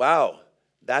 wow,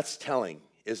 that's telling,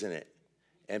 isn't it?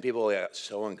 And people are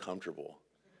so uncomfortable.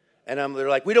 And they're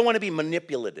like, we don't want to be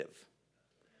manipulative.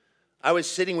 I was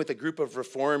sitting with a group of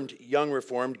young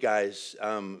reformed guys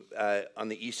on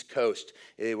the East Coast.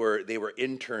 They were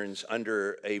interns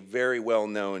under a very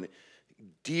well-known,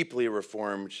 deeply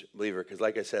reformed believer. Because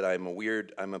like I said,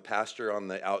 I'm a pastor on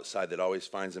the outside that always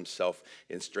finds himself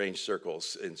in strange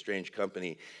circles, in strange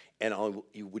company. And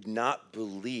you would not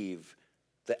believe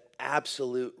the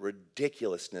absolute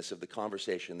ridiculousness of the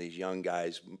conversation these young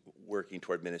guys working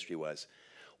toward ministry was.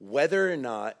 Whether or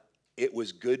not it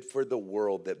was good for the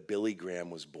world that Billy Graham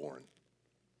was born.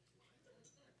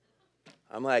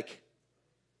 I'm like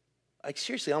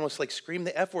seriously, almost like scream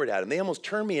the F word at him. They almost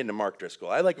turned me into Mark Driscoll.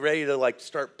 I ready to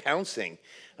start pouncing.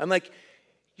 I'm like,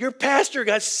 your pastor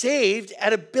got saved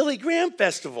at a Billy Graham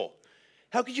festival.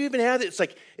 How could you even have it?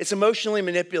 It's emotionally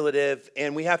manipulative,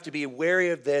 and we have to be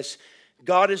wary of this.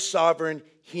 God is sovereign.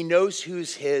 He knows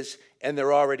who's his, and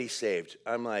they're already saved.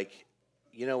 I'm like,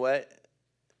 you know what?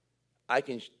 I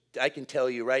can tell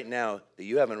you right now that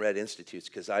you haven't read Institutes,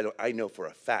 because I know for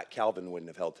a fact Calvin wouldn't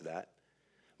have held to that.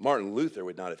 Martin Luther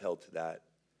would not have held to that.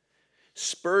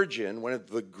 Spurgeon, one of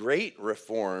the great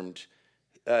Reformed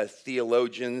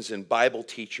theologians and Bible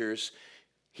teachers,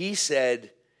 he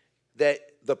said that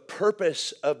the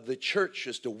purpose of the church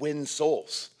is to win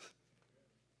souls.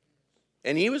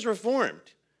 And he was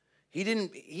Reformed.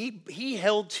 He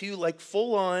held to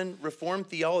full-on Reformed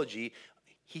theology.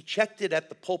 He checked it at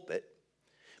the pulpit,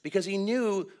 because he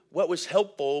knew what was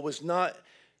helpful was not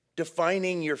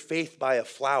defining your faith by a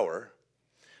flower,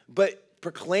 but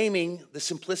proclaiming the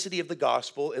simplicity of the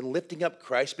gospel and lifting up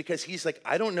Christ, because he's like,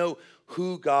 I don't know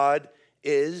who God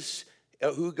is,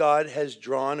 who God has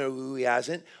drawn or who he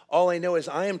hasn't. All I know is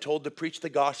I am told to preach the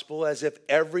gospel as if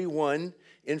everyone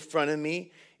in front of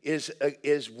me is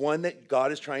one that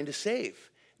God is trying to save.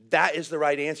 That is the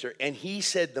right answer. And he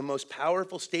said the most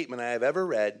powerful statement I have ever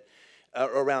read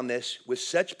around this with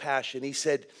such passion. He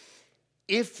said,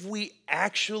 if we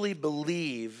actually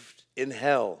believed in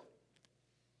hell,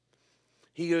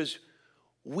 he goes,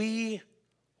 we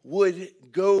would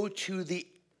go to the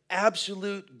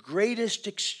absolute greatest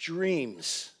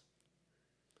extremes.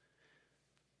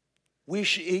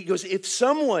 He goes, if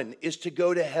someone is to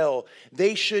go to hell,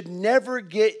 they should never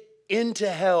get into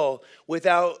hell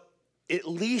without at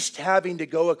least having to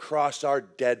go across our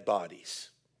dead bodies.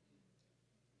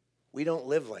 We don't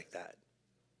live like that.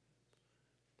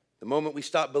 The moment we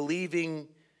stop believing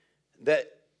that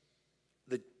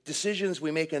the decisions we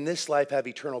make in this life have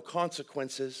eternal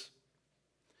consequences,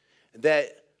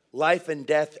 that life and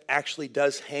death actually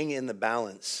does hang in the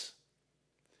balance.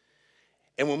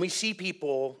 And when we see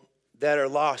people that are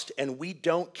lost and we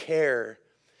don't care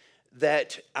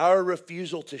that our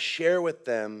refusal to share with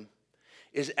them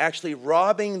is actually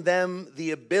robbing them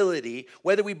the ability,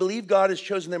 whether we believe God has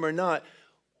chosen them or not,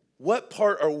 what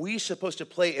part are we supposed to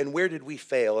play and where did we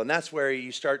fail? And that's where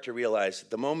you start to realize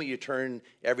the moment you turn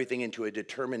everything into a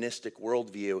deterministic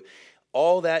worldview,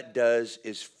 all that does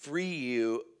is free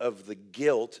you of the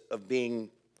guilt of being,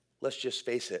 let's just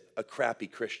face it, a crappy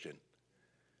Christian.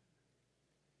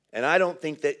 And I don't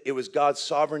think that it was God's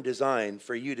sovereign design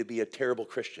for you to be a terrible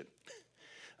Christian.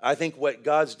 I think what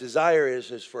God's desire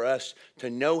is for us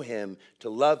to know him, to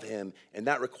love him, and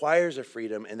that requires a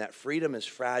freedom, and that freedom is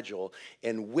fragile,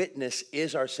 and witness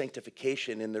is our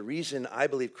sanctification. And the reason I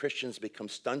believe Christians become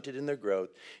stunted in their growth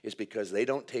is because they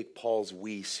don't take Paul's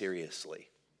we seriously.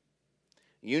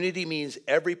 Unity means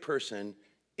every person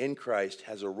in Christ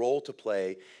has a role to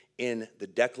play in the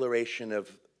declaration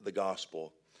of the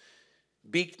gospel.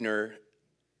 Buechner,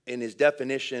 in his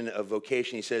definition of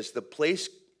vocation, he says, the place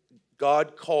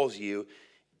God calls you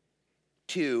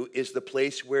to is the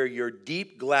place where your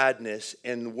deep gladness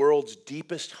and the world's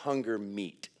deepest hunger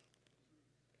meet.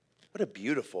 What a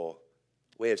beautiful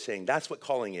way of saying that's what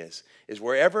calling is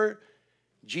wherever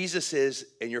Jesus is,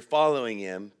 and you're following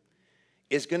him,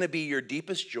 is going to be your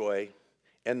deepest joy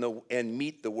and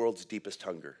meet the world's deepest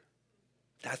hunger.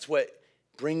 That's what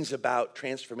brings about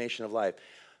transformation of life.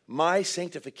 My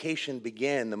sanctification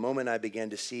began the moment I began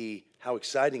to see how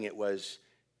exciting it was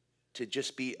to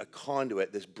just be a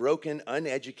conduit, this broken,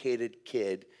 uneducated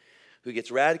kid who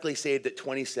gets radically saved at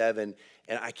 27,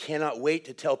 and I cannot wait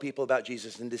to tell people about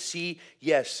Jesus and to see,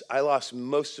 yes, I lost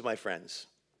most of my friends.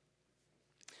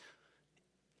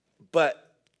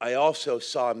 But I also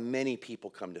saw many people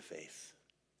come to faith.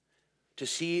 To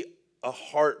see a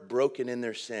heart broken in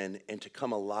their sin and to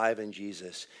come alive in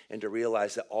Jesus and to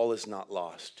realize that all is not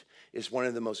lost is one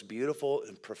of the most beautiful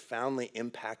and profoundly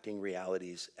impacting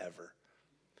realities ever.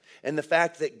 And the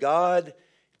fact that God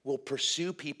will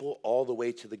pursue people all the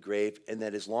way to the grave, and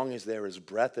that as long as there is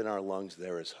breath in our lungs,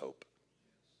 there is hope.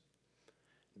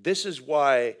 This is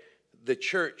why the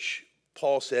church,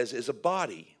 Paul says, is a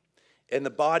body. And the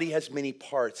body has many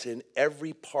parts, and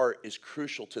every part is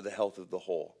crucial to the health of the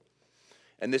whole.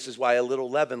 And this is why a little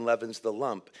leaven leavens the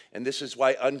lump. And this is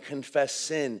why unconfessed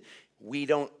sin, we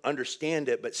don't understand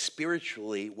it, but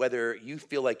spiritually, whether you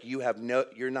feel like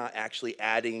you're not actually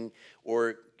adding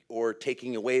or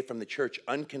taking away from the church,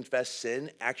 unconfessed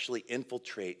sin actually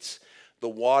infiltrates the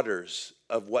waters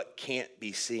of what can't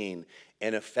be seen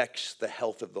and affects the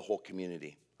health of the whole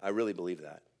community. I really believe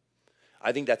that.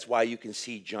 I think that's why you can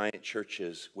see giant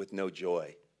churches with no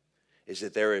joy, is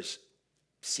that there is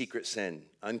secret sin,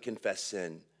 unconfessed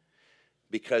sin,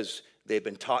 because they've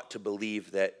been taught to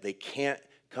believe that they can't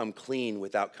come clean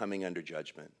without coming under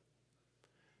judgment.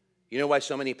 You know why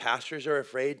so many pastors are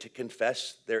afraid to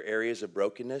confess their areas of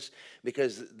brokenness?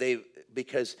 Because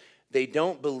they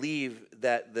don't believe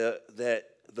that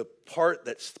the part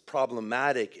that's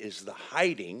problematic is the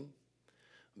hiding,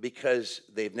 because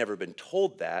they've never been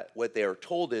told that. What they are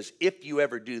told is, if you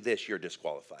ever do this, you're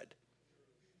disqualified.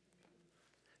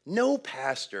 No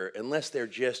pastor, unless they're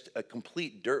just a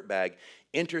complete dirtbag,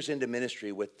 enters into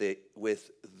ministry with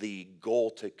the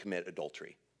goal to commit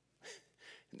adultery.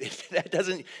 That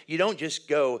doesn't, you don't just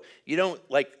go, you don't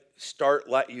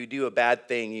you do a bad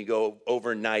thing, you go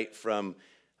overnight from,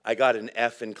 I got an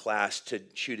F in class, to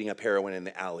shooting up heroin in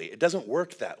the alley. It doesn't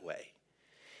work that way.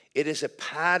 It is a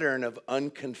pattern of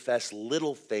unconfessed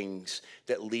little things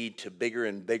that lead to bigger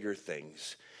and bigger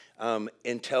things,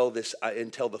 until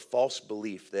the false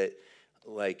belief that,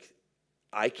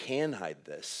 I can hide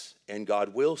this and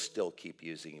God will still keep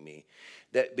using me,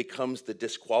 that becomes the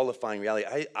disqualifying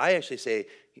reality. I actually say,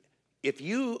 if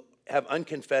you have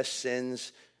unconfessed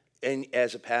sins, and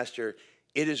as a pastor,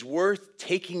 it is worth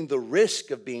taking the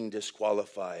risk of being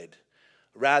disqualified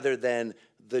rather than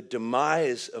the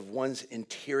demise of one's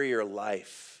interior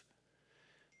life,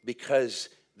 because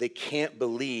they can't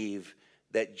believe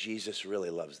that Jesus really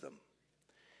loves them.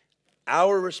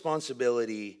 Our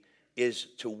responsibility is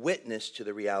to witness to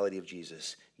the reality of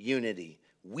Jesus, unity.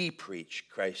 We preach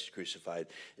Christ crucified.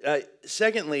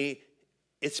 Secondly,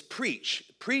 it's preach.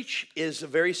 Preach is a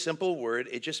very simple word.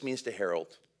 It just means to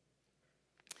herald.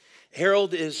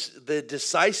 Herald is the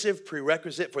decisive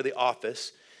prerequisite for the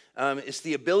office. It's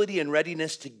the ability and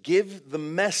readiness to give the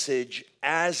message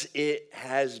as it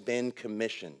has been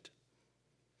commissioned.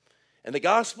 And the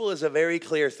gospel is a very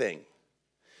clear thing.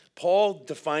 Paul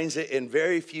defines it in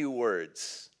very few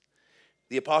words.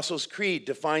 The Apostles' Creed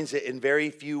defines it in very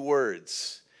few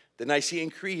words. The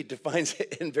Nicene Creed defines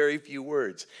it in very few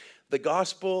words. The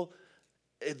gospel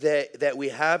that we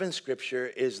have in Scripture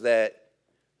is that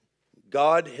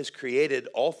God has created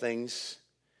all things.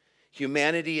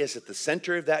 Humanity is at the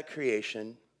center of that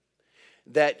creation.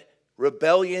 That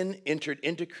rebellion entered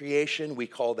into creation, we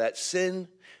call that sin,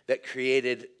 that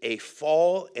created a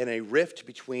fall and a rift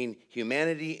between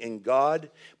humanity and God,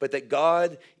 but that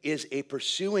God is a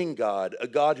pursuing God, a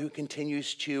God who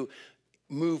continues to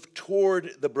move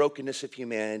toward the brokenness of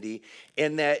humanity,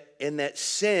 and that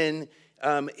sin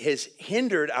has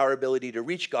hindered our ability to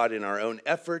reach God in our own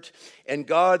effort, and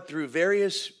God, through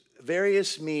various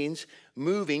means,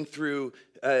 moving through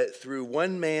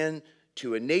one man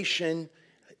to a nation,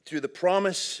 through the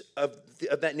promise of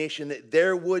that nation, that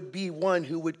there would be one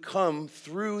who would come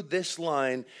through this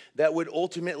line that would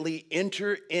ultimately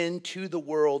enter into the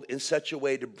world in such a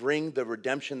way to bring the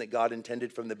redemption that God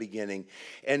intended from the beginning.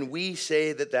 And we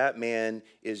say that that man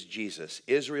is Jesus,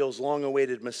 Israel's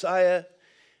long-awaited Messiah.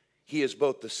 He is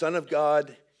both the Son of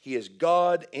God, he is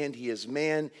God, and he is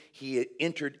man. He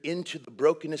entered into the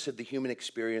brokenness of the human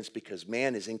experience because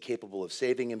man is incapable of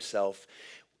saving himself.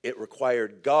 It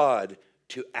required God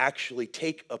to actually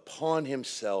take upon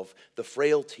himself the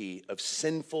frailty of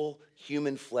sinful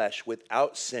human flesh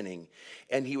without sinning,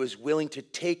 and he was willing to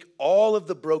take all of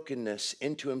the brokenness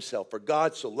into himself. For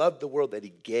God so loved the world that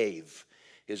he gave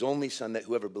his only son, that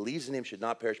whoever believes in him should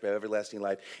not perish but have everlasting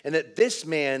life. And that this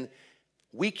man,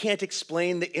 we can't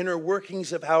explain the inner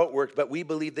workings of how it worked, but we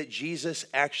believe that Jesus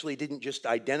actually didn't just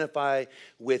identify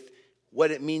with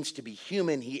what it means to be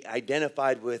human. He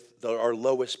identified with our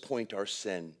lowest point, our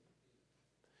sin.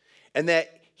 And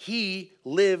that he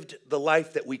lived the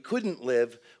life that we couldn't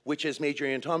live, which, as Major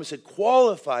Ian Thomas said,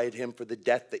 qualified him for the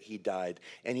death that he died.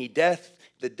 And the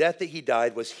death that he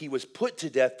died was he was put to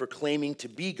death for claiming to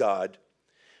be God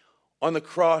on the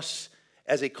cross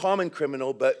as a common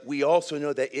criminal, but we also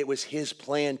know that it was his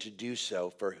plan to do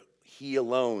so, for he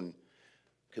alone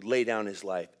could lay down his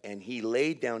life. And he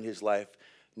laid down his life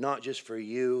not just for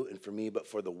you and for me, but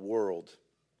for the world.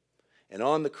 And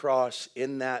on the cross,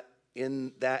 in that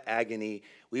agony,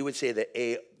 we would say that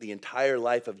the entire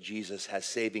life of Jesus has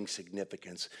saving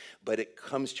significance, but it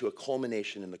comes to a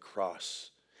culmination in the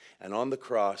cross. And on the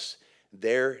cross,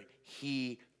 there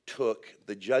he took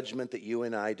the judgment that you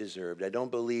and I deserved. I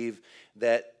don't believe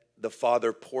that the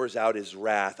Father pours out his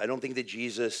wrath. I don't think that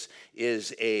Jesus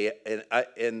is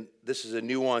and this is a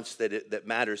nuance that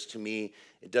matters to me.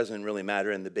 It doesn't really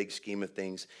matter in the big scheme of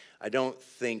things. I don't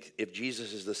think if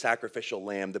Jesus is the sacrificial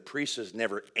lamb, the priest is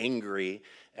never angry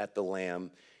at the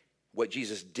lamb. What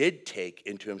Jesus did take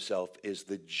into himself is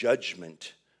the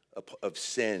judgment of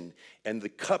sin. And the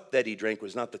cup that he drank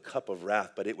was not the cup of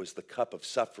wrath, but it was the cup of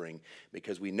suffering.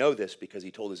 Because we know this because he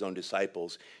told his own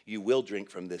disciples, you will drink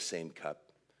from this same cup.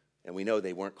 And we know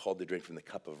they weren't called to drink from the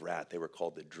cup of wrath. They were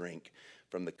called to drink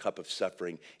from the cup of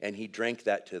suffering. And he drank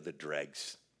that to the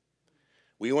dregs.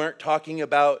 We weren't talking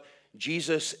about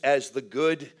Jesus as the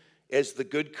good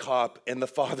cop and the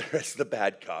Father as the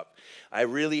bad cop. I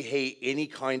really hate any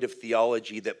kind of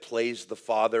theology that plays the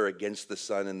Father against the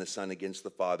Son and the Son against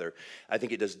the Father. I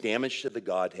think it does damage to the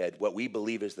Godhead. What we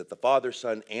believe is that the Father,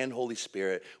 Son, and Holy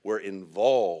Spirit were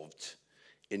involved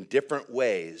in different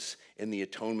ways in the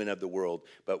atonement of the world,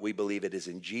 but we believe it is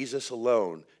in Jesus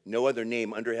alone, no other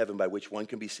name under heaven by which one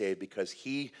can be saved, because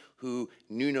he who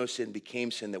knew no sin became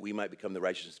sin that we might become the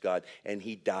righteousness of God, and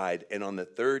he died, and on the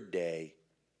third day,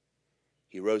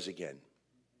 he rose again,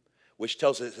 which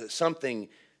tells us that something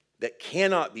that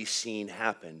cannot be seen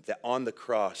happened, that on the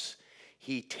cross,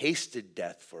 he tasted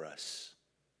death for us,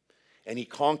 and he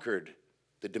conquered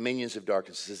the dominions of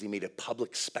darkness, as he made a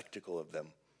public spectacle of them.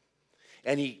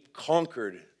 And he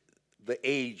conquered the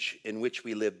age in which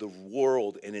we live, the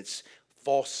world and its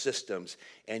false systems,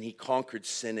 and he conquered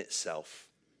sin itself.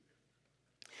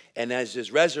 And as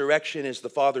his resurrection is the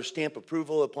Father's stamp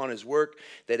approval upon his work,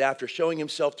 that after showing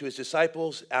himself to his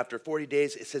disciples, after 40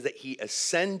 days, it says that he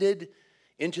ascended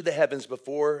into the heavens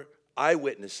before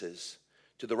eyewitnesses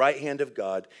to the right hand of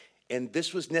God. And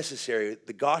this was necessary.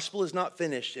 The gospel is not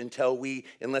finished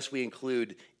unless we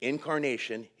include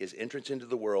incarnation, his entrance into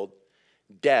the world,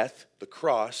 death, the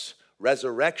cross,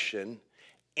 resurrection,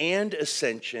 and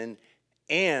ascension,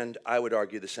 and I would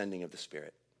argue the sending of the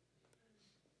Spirit.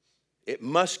 It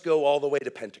must go all the way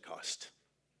to Pentecost.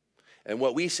 And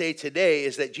what we say today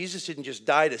is that Jesus didn't just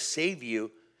die to save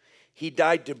you, he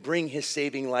died to bring his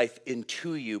saving life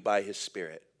into you by his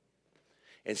Spirit.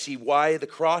 And see why the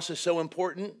cross is so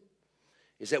important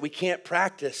is that we can't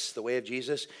practice the way of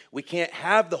Jesus. We can't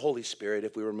have the Holy Spirit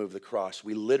if we remove the cross.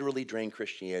 We literally drain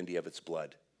Christianity of its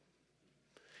blood.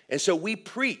 And so we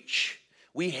preach,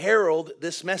 we herald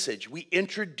this message. We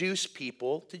introduce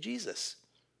people to Jesus.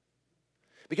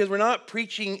 Because we're not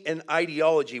preaching an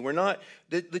ideology.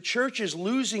 The church is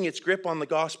losing its grip on the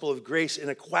gospel of grace in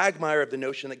a quagmire of the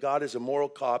notion that God is a moral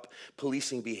cop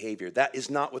policing behavior. That is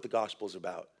not what the gospel is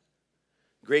about.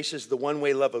 Grace is the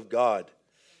one-way love of God.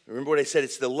 Remember what I said,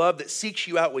 it's the love that seeks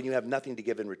you out when you have nothing to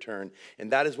give in return.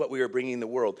 And that is what we are bringing the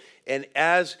world. And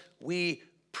as we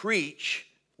preach,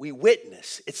 we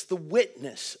witness. It's the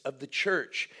witness of the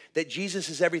church that Jesus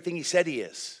is everything he said he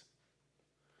is.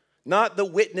 Not the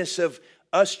witness of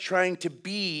us trying to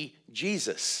be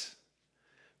Jesus.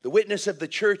 The witness of the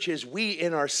church is we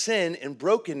in our sin and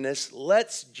brokenness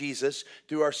lets Jesus,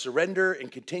 through our surrender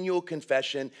and continual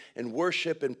confession and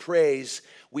worship and praise,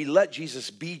 we let Jesus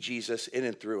be Jesus in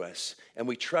and through us. And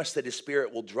we trust that his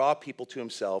Spirit will draw people to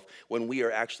himself when we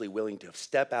are actually willing to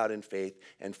step out in faith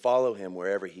and follow him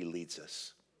wherever he leads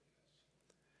us.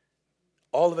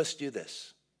 All of us do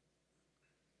this.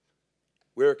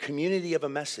 We're a community of a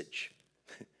message.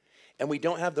 And we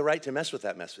don't have the right to mess with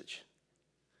that message.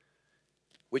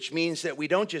 Which means that we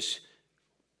don't just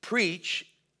preach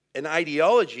an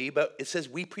ideology, but it says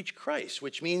we preach Christ,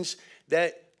 which means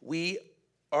that we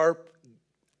are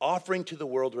offering to the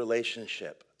world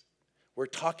relationship. we're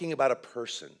talking about a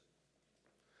person.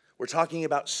 We're talking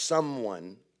about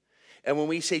someone. And when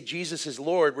we say Jesus is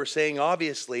Lord, we're saying,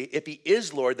 obviously, if he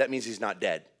is Lord, that means he's not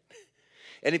dead.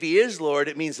 And if he is Lord,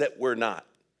 it means that we're not.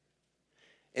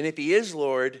 And if he is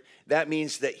Lord, that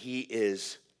means that he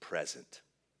is present.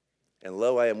 And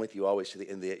lo, I am with you always to the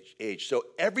end of the age. So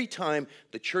every time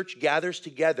the church gathers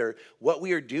together, what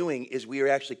we are doing is we are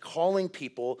actually calling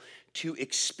people to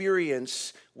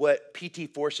experience what P.T.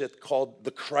 Forsyth called the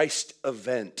Christ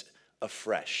event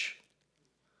afresh.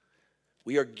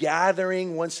 We are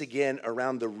gathering once again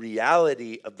around the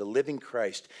reality of the living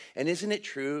Christ. And isn't it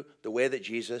true, the way that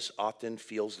Jesus often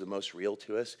feels the most real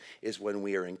to us is when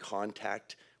we are in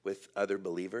contact with other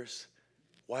believers?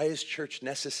 Why is church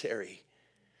necessary?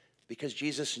 Because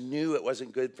Jesus knew it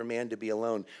wasn't good for man to be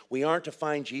alone. We aren't to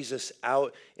find Jesus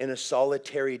out in a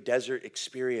solitary desert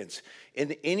experience.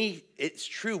 It's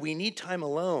true, we need time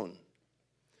alone.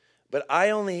 But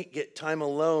I only get time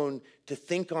alone to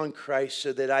think on Christ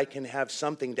so that I can have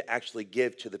something to actually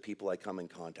give to the people I come in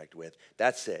contact with.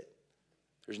 That's it.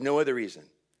 There's no other reason.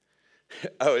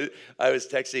 I was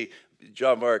texting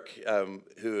John Mark,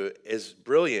 who is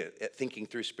brilliant at thinking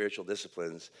through spiritual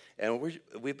disciplines, and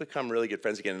we've become really good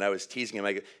friends again, and I was teasing him.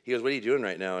 He goes, "What are you doing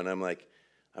right now?" And I'm like,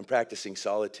 "I'm practicing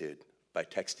solitude by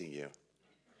texting you."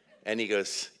 And he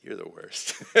goes, "You're the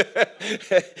worst." And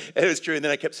it was true. And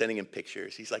then I kept sending him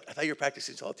pictures. He's like, "I thought you were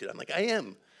practicing solitude." I'm like, "I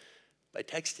am, by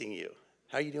texting you.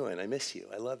 How are you doing? I miss you.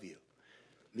 I love you."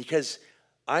 Because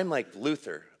I'm like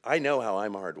Luther. I know how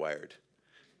I'm hardwired.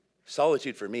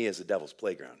 Solitude for me is the devil's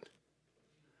playground.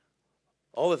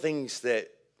 All the things that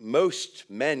most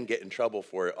men get in trouble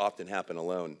for often happen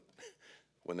alone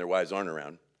when their wives aren't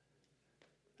around.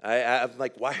 I'm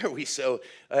like, why are we so?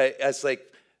 It's like,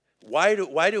 why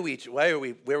are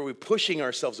we pushing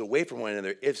ourselves away from one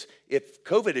another? If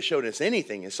COVID has shown us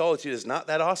anything, is solitude is not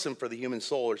that awesome for the human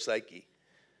soul or psyche.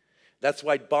 That's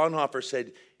why Bonhoeffer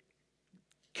said,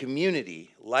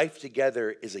 community, life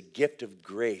together, is a gift of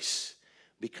grace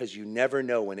because you never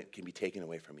know when it can be taken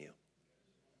away from you.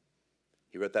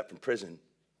 He wrote that from prison,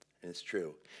 and it's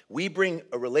true. We bring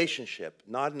a relationship,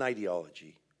 not an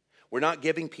ideology. We're not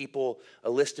giving people a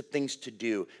list of things to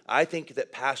do. I think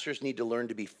that pastors need to learn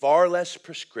to be far less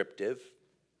prescriptive,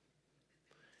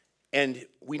 and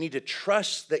we need to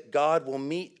trust that God will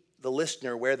meet the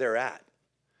listener where they're at.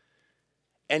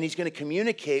 And he's going to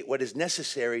communicate what is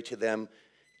necessary to them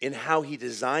in how he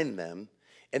designed them,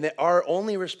 and that our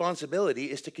only responsibility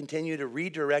is to continue to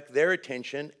redirect their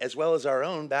attention as well as our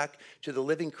own back to the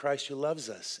living Christ who loves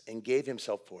us and gave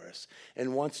himself for us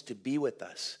and wants to be with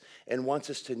us and wants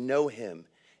us to know him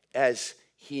as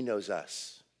he knows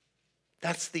us.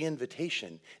 That's the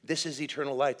invitation. This is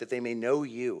eternal life, that they may know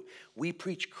you. We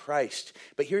preach Christ.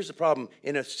 But here's the problem.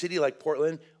 In a city like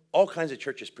Portland, all kinds of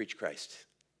churches preach Christ.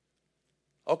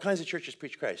 All kinds of churches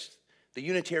preach Christ. The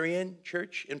Unitarian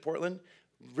Church in Portland,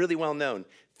 really well known.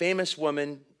 Famous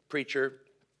woman, preacher,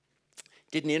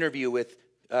 did an interview with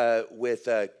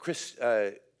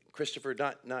Christopher,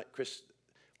 not Chris,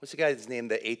 what's the guy's name,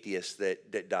 the atheist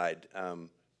that died?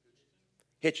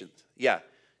 Hitchens, yeah,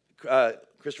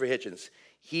 Christopher Hitchens.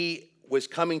 He was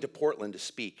coming to Portland to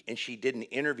speak, and she did an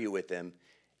interview with him,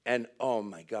 and oh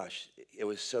my gosh, it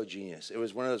was so genius. It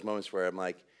was one of those moments where I'm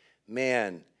like,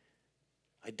 man,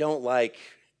 I don't like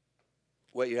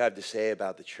what you have to say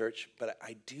about the church, but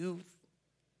I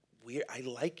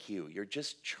like you. You're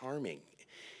just charming.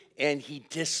 And he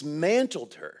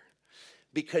dismantled her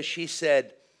because she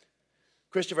said,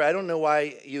 "Christopher, I don't know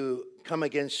why you come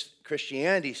against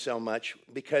Christianity so much,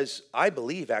 because I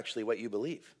believe actually what you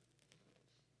believe."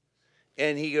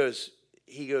 And he goes,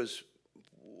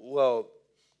 "Well,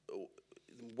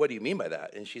 what do you mean by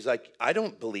that?" And she's like, "I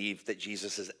don't believe that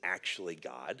Jesus is actually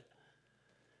God.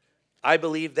 I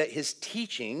believe that his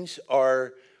teachings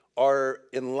are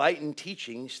enlightened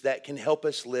teachings that can help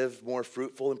us live more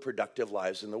fruitful and productive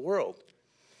lives in the world."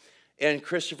 And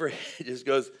Christopher just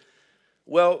goes,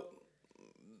 "Well,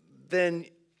 then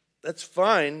that's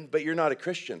fine, but you're not a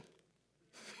Christian."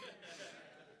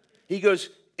 He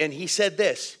goes, and he said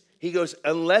this, he goes,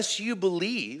 "Unless you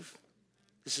believe,"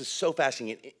 this is so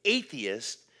fascinating, an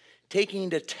atheist taking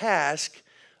to task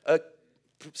a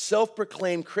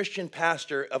self-proclaimed Christian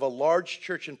pastor of a large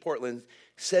church in Portland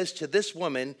says to this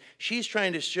woman, she's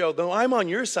trying to show, "No, I'm on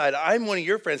your side. I'm one of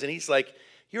your friends." And he's like,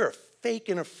 "You're a fake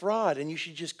and a fraud, and you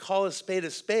should just call a spade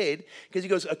a spade." Because he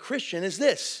goes, "A Christian is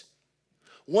this: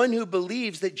 one who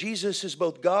believes that Jesus is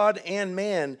both God and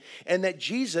man, and that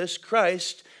Jesus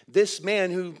Christ, this man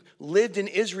who lived in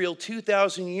Israel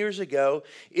 2,000 years ago,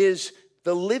 is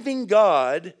the living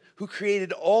God who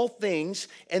created all things,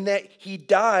 and that he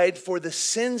died for the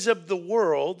sins of the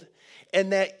world,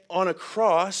 and that on a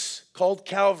cross called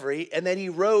Calvary, and that he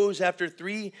rose after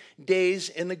 3 days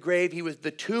in the grave.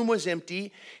 The tomb was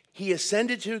empty. He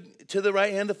ascended to the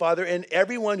right hand of the Father, and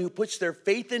everyone who puts their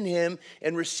faith in him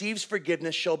and receives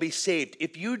forgiveness shall be saved.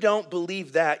 If you don't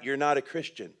believe that, you're not a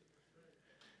Christian.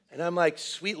 And I'm like,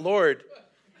 sweet Lord,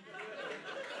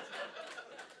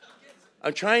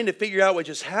 I'm trying to figure out what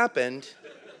just happened.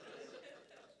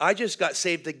 I just got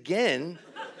saved again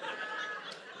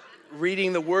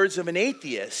reading the words of an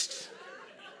atheist.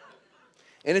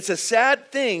 And it's a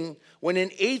sad thing when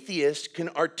an atheist can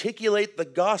articulate the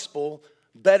gospel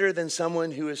better than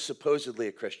someone who is supposedly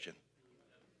a Christian.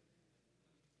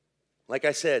 Like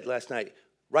I said last night,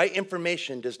 right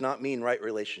information does not mean right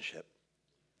relationship.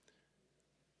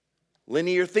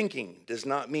 Linear thinking does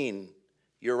not mean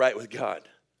you're right with God.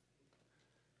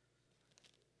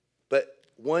 But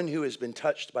one who has been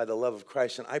touched by the love of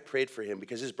Christ, and I prayed for him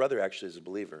because his brother actually is a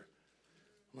believer.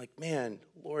 I'm like, man,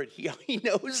 Lord, he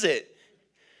knows it.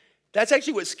 That's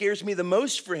actually what scares me the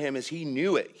most for him is he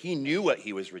knew it. He knew what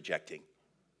he was rejecting.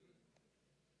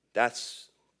 That's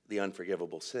the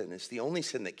unforgivable sin. It's the only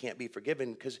sin that can't be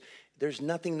forgiven because there's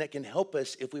nothing that can help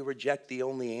us if we reject the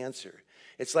only answer.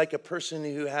 It's like a person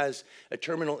who has a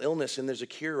terminal illness and there's a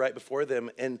cure right before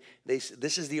them and this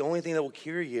is the only thing that will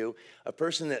cure you. A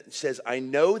person that says, I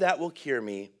know that will cure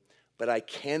me, but I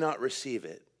cannot receive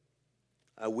it.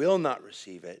 I will not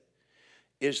receive it,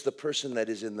 is the person that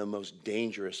is in the most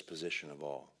dangerous position of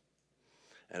all.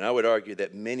 And I would argue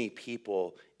that many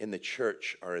people in the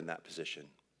church are in that position.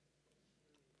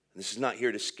 This is not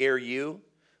here to scare you,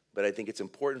 but I think it's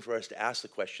important for us to ask the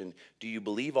question, do you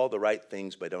believe all the right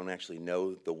things but don't actually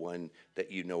know the one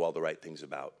that you know all the right things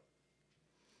about?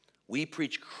 We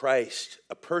preach Christ,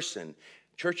 a person.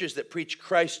 Churches that preach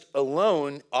Christ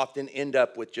alone often end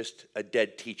up with just a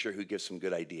dead teacher who gives some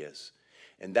good ideas.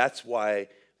 And that's why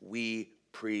we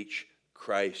preach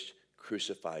Christ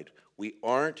crucified. We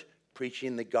aren't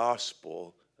preaching the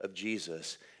gospel of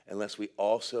Jesus unless we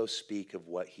also speak of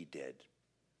what he did.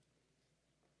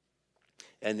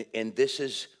 And this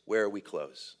is where we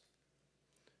close.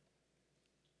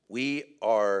 We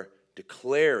are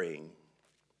declaring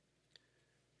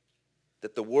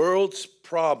that the world's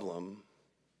problem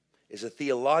is a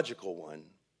theological one,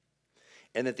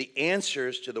 and that the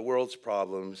answers to the world's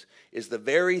problems is the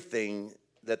very thing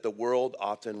that the world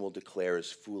often will declare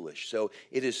as foolish. So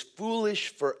it is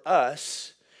foolish for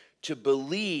us to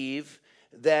believe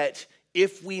that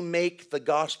if we make the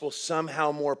gospel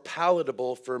somehow more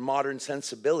palatable for modern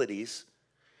sensibilities,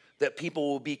 that people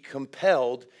will be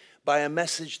compelled by a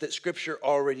message that Scripture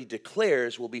already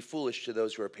declares will be foolish to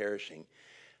those who are perishing.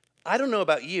 I don't know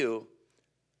about you,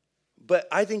 but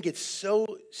I think it's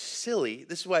so silly.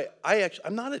 This is why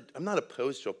I'm not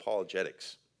opposed to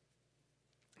apologetics,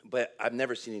 but I've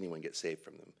never seen anyone get saved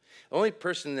from them. The only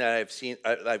person that I've seen,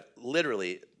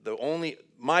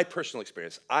 my personal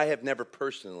experience, I have never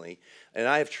personally, and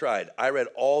I have tried, I read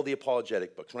all the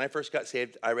apologetic books. When I first got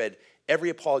saved, I read every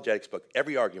apologetics book,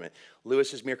 every argument,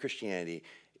 Lewis's Mere Christianity,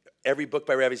 every book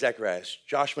by Ravi Zacharias,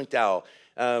 Josh McDowell,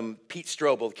 Pete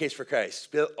Strobel, The Case for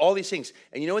Christ, all these things.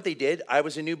 And you know what they did? I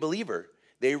was a new believer.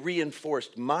 They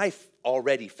reinforced my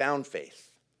already found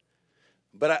faith.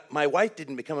 But my wife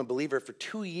didn't become a believer for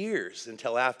 2 years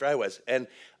until after I was. And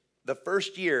the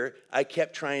first year, I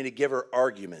kept trying to give her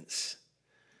arguments.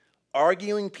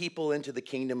 Arguing people into the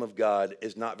kingdom of God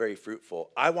is not very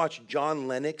fruitful. I watched John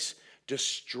Lennox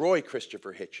destroy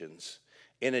Christopher Hitchens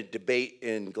in a debate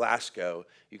in Glasgow.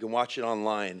 You can watch it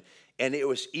online. And it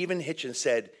was, even Hitchens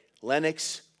said,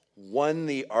 Lennox won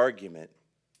the argument.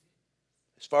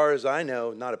 As far as I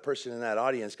know, not a person in that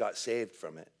audience got saved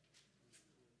from it.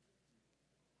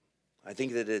 I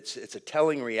think that it's a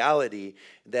telling reality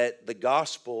that the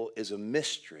gospel is a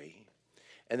mystery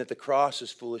and that the cross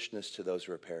is foolishness to those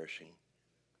who are perishing.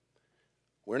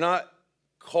 We're not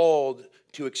called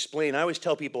to explain. I always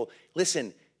tell people,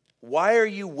 listen, why are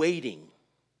you waiting?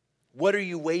 What are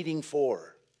you waiting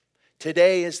for?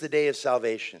 Today is the day of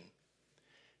salvation.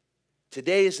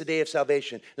 Today is the day of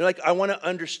salvation. They're like, I want to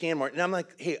understand more. And I'm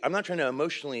like, hey, I'm not trying to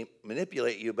emotionally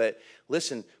manipulate you, but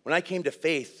listen, when I came to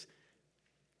faith,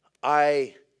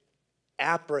 I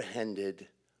apprehended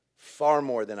far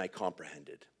more than I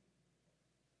comprehended.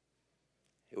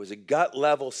 It was a gut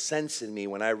level sense in me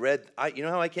when I read, you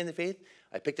know how I came to faith?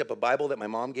 I picked up a Bible that my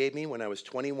mom gave me when I was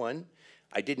 21.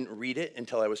 I didn't read it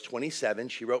until I was 27.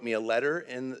 She wrote me a letter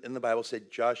in the Bible,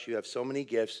 said, Josh, you have so many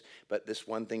gifts, but this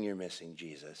one thing you're missing,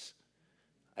 Jesus.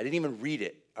 I didn't even read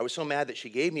it. I was so mad that she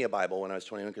gave me a Bible when I was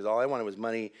 21 because all I wanted was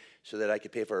money so that I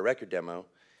could pay for a record demo.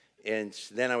 And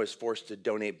then I was forced to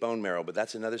donate bone marrow, but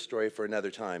that's another story for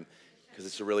another time because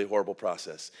it's a really horrible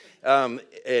process. And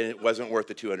it wasn't worth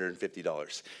the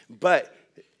 $250. But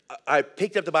I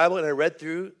picked up the Bible and I read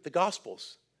through the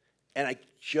Gospels. And I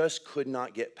just could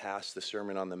not get past the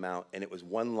Sermon on the Mount. And it was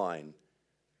one line.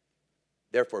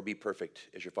 Therefore, be perfect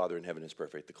as your Father in heaven is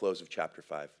perfect. The close of chapter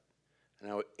 5.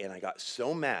 And I got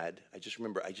so mad. I just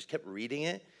remember I just kept reading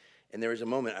it. And there was a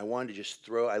moment I wanted to just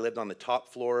throw. I lived on the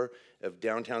top floor of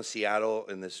downtown Seattle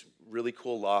in this really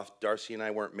cool loft. Darcy and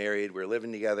I weren't married. We were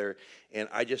living together. And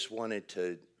I just wanted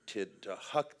to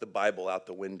huck the Bible out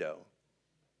the window.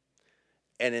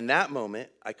 And in that moment,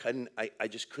 I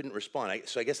just couldn't respond.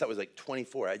 So I guess that was like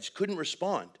 24. I just couldn't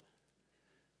respond.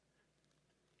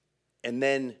 And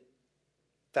then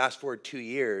fast forward 2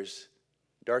 years,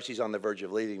 Darcy's on the verge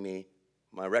of leaving me.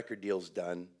 My record deal's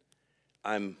done.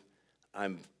 I'm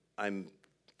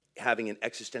having an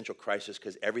existential crisis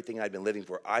because everything I'd been living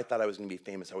for, I thought I was going to be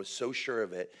famous. I was so sure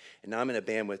of it. And now I'm in a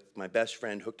band with my best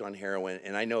friend hooked on heroin,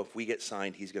 and I know if we get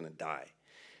signed, he's going to die.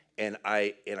 And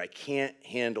I can't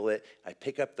handle it. I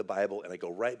pick up the Bible, and I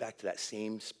go right back to that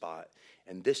same spot.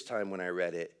 And this time when I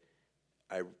read it,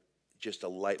 just a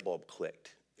light bulb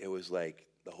clicked. It was like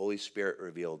the Holy Spirit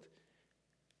revealed,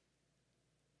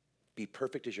 be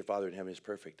perfect as your Father in heaven is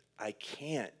perfect. I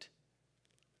can't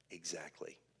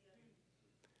exactly.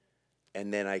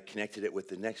 And then I connected it with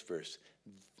the next verse.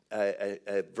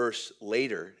 A verse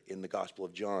later in the Gospel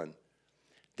of John.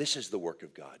 This is the work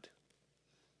of God,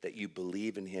 that you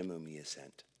believe in him whom he has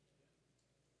sent.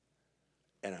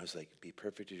 And I was like, be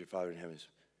perfect as your Father in heaven is.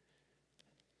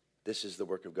 This is the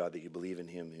work of God, that you believe in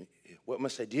him. What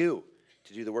must I do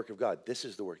to do the work of God? This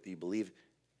is the work, that you believe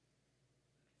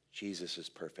Jesus is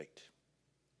perfect.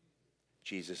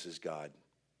 Jesus is God.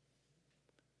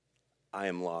 I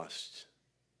am lost.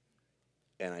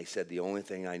 And I said the only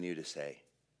thing I knew to say,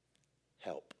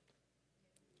 help,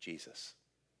 Jesus.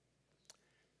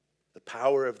 The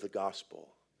power of the gospel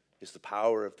is the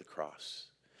power of the cross.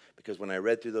 Because when I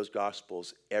read through those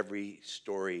Gospels, every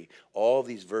story, all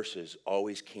these verses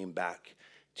always came back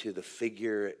to the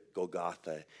figure at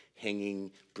Golgotha,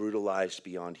 hanging, brutalized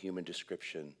beyond human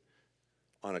description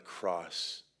on a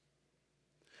cross,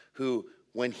 who,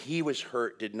 when he was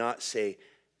hurt, did not say,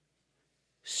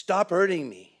 stop hurting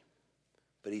me,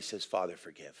 but he says, Father,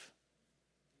 forgive.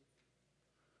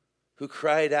 Who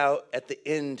cried out at the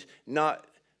end, not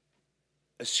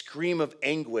a scream of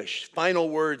anguish. Final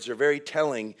words are very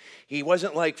telling. He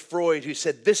wasn't like Freud, who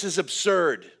said, this is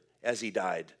absurd, as he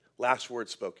died. Last word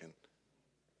spoken.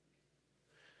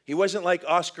 He wasn't like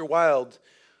Oscar Wilde,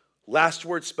 last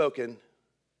word spoken,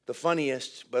 the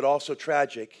funniest, but also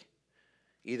tragic.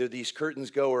 Either these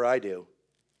curtains go or I do.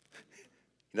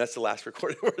 And that's the last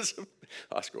recorded words of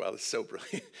Oscar Wilde. Is so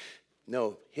brilliant.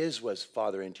 No, his was,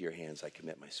 Father, into your hands I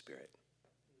commit my spirit.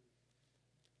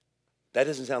 That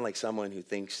doesn't sound like someone who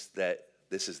thinks that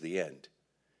this is the end.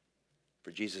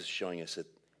 For Jesus is showing us that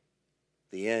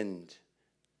the end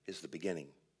is the beginning.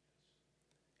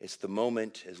 It's the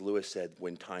moment, as Lewis said,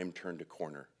 when time turned a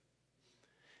corner.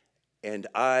 And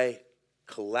I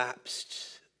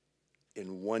collapsed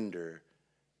in wonder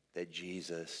that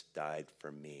Jesus died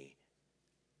for me.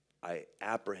 I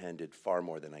apprehended far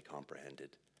more than I comprehended.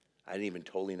 I didn't even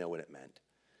totally know what it meant.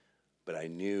 But I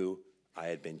knew I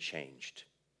had been changed.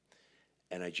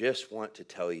 And I just want to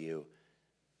tell you,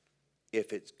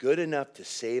 if it's good enough to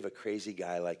save a crazy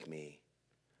guy like me,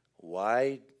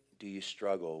 why do you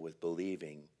struggle with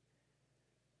believing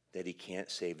that he can't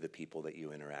save the people that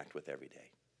you interact with every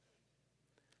day?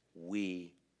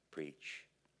 We preach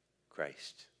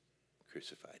Christ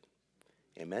crucified.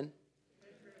 Amen?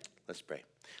 Let's pray.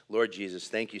 Lord Jesus,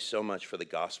 thank you so much for the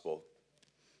gospel.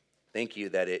 Thank you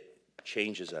that it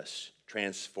changes us,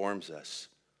 transforms us,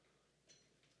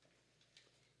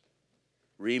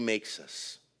 remakes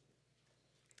us.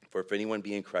 For if anyone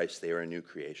be in Christ, they are a new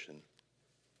creation.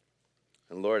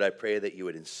 And Lord, I pray that you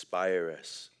would inspire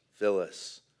us, fill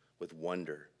us with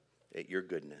wonder at your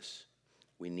goodness.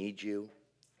 We need you.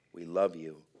 We love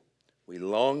you. We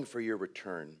long for your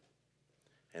return.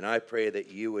 And I pray that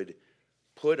you would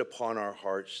put upon our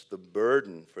hearts the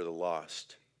burden for the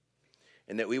lost,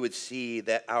 and that we would see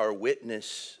that our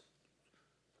witness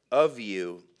of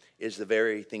you is the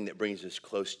very thing that brings us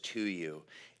close to you.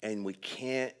 And we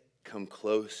can't come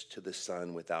close to the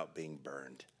sun without being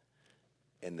burned.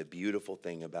 And the beautiful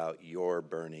thing about your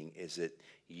burning is that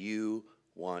you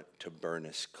want to burn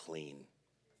us clean.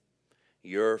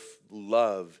 Your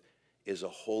love is a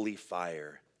holy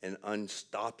fire, an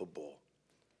unstoppable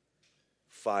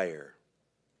fire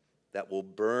that will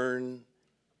burn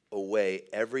away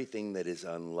everything that is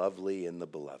unlovely in the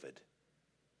beloved.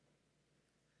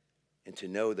 and to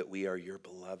know that we are your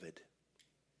beloved.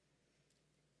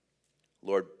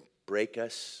 Lord, break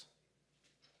us,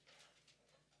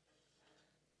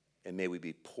 and may we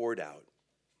be poured out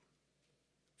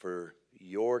for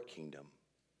your kingdom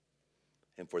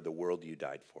and for the world you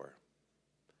died for,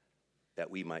 that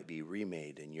we might be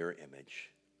remade in your image,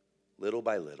 little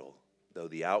by little. Though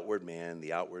the outward man,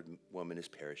 the outward woman is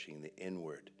perishing, the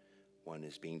inward one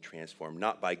is being transformed,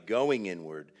 not by going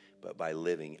inward, but by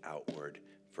living outward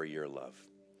for your love.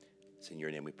 It's in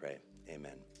your name we pray.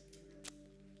 Amen.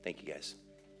 Thank you, guys.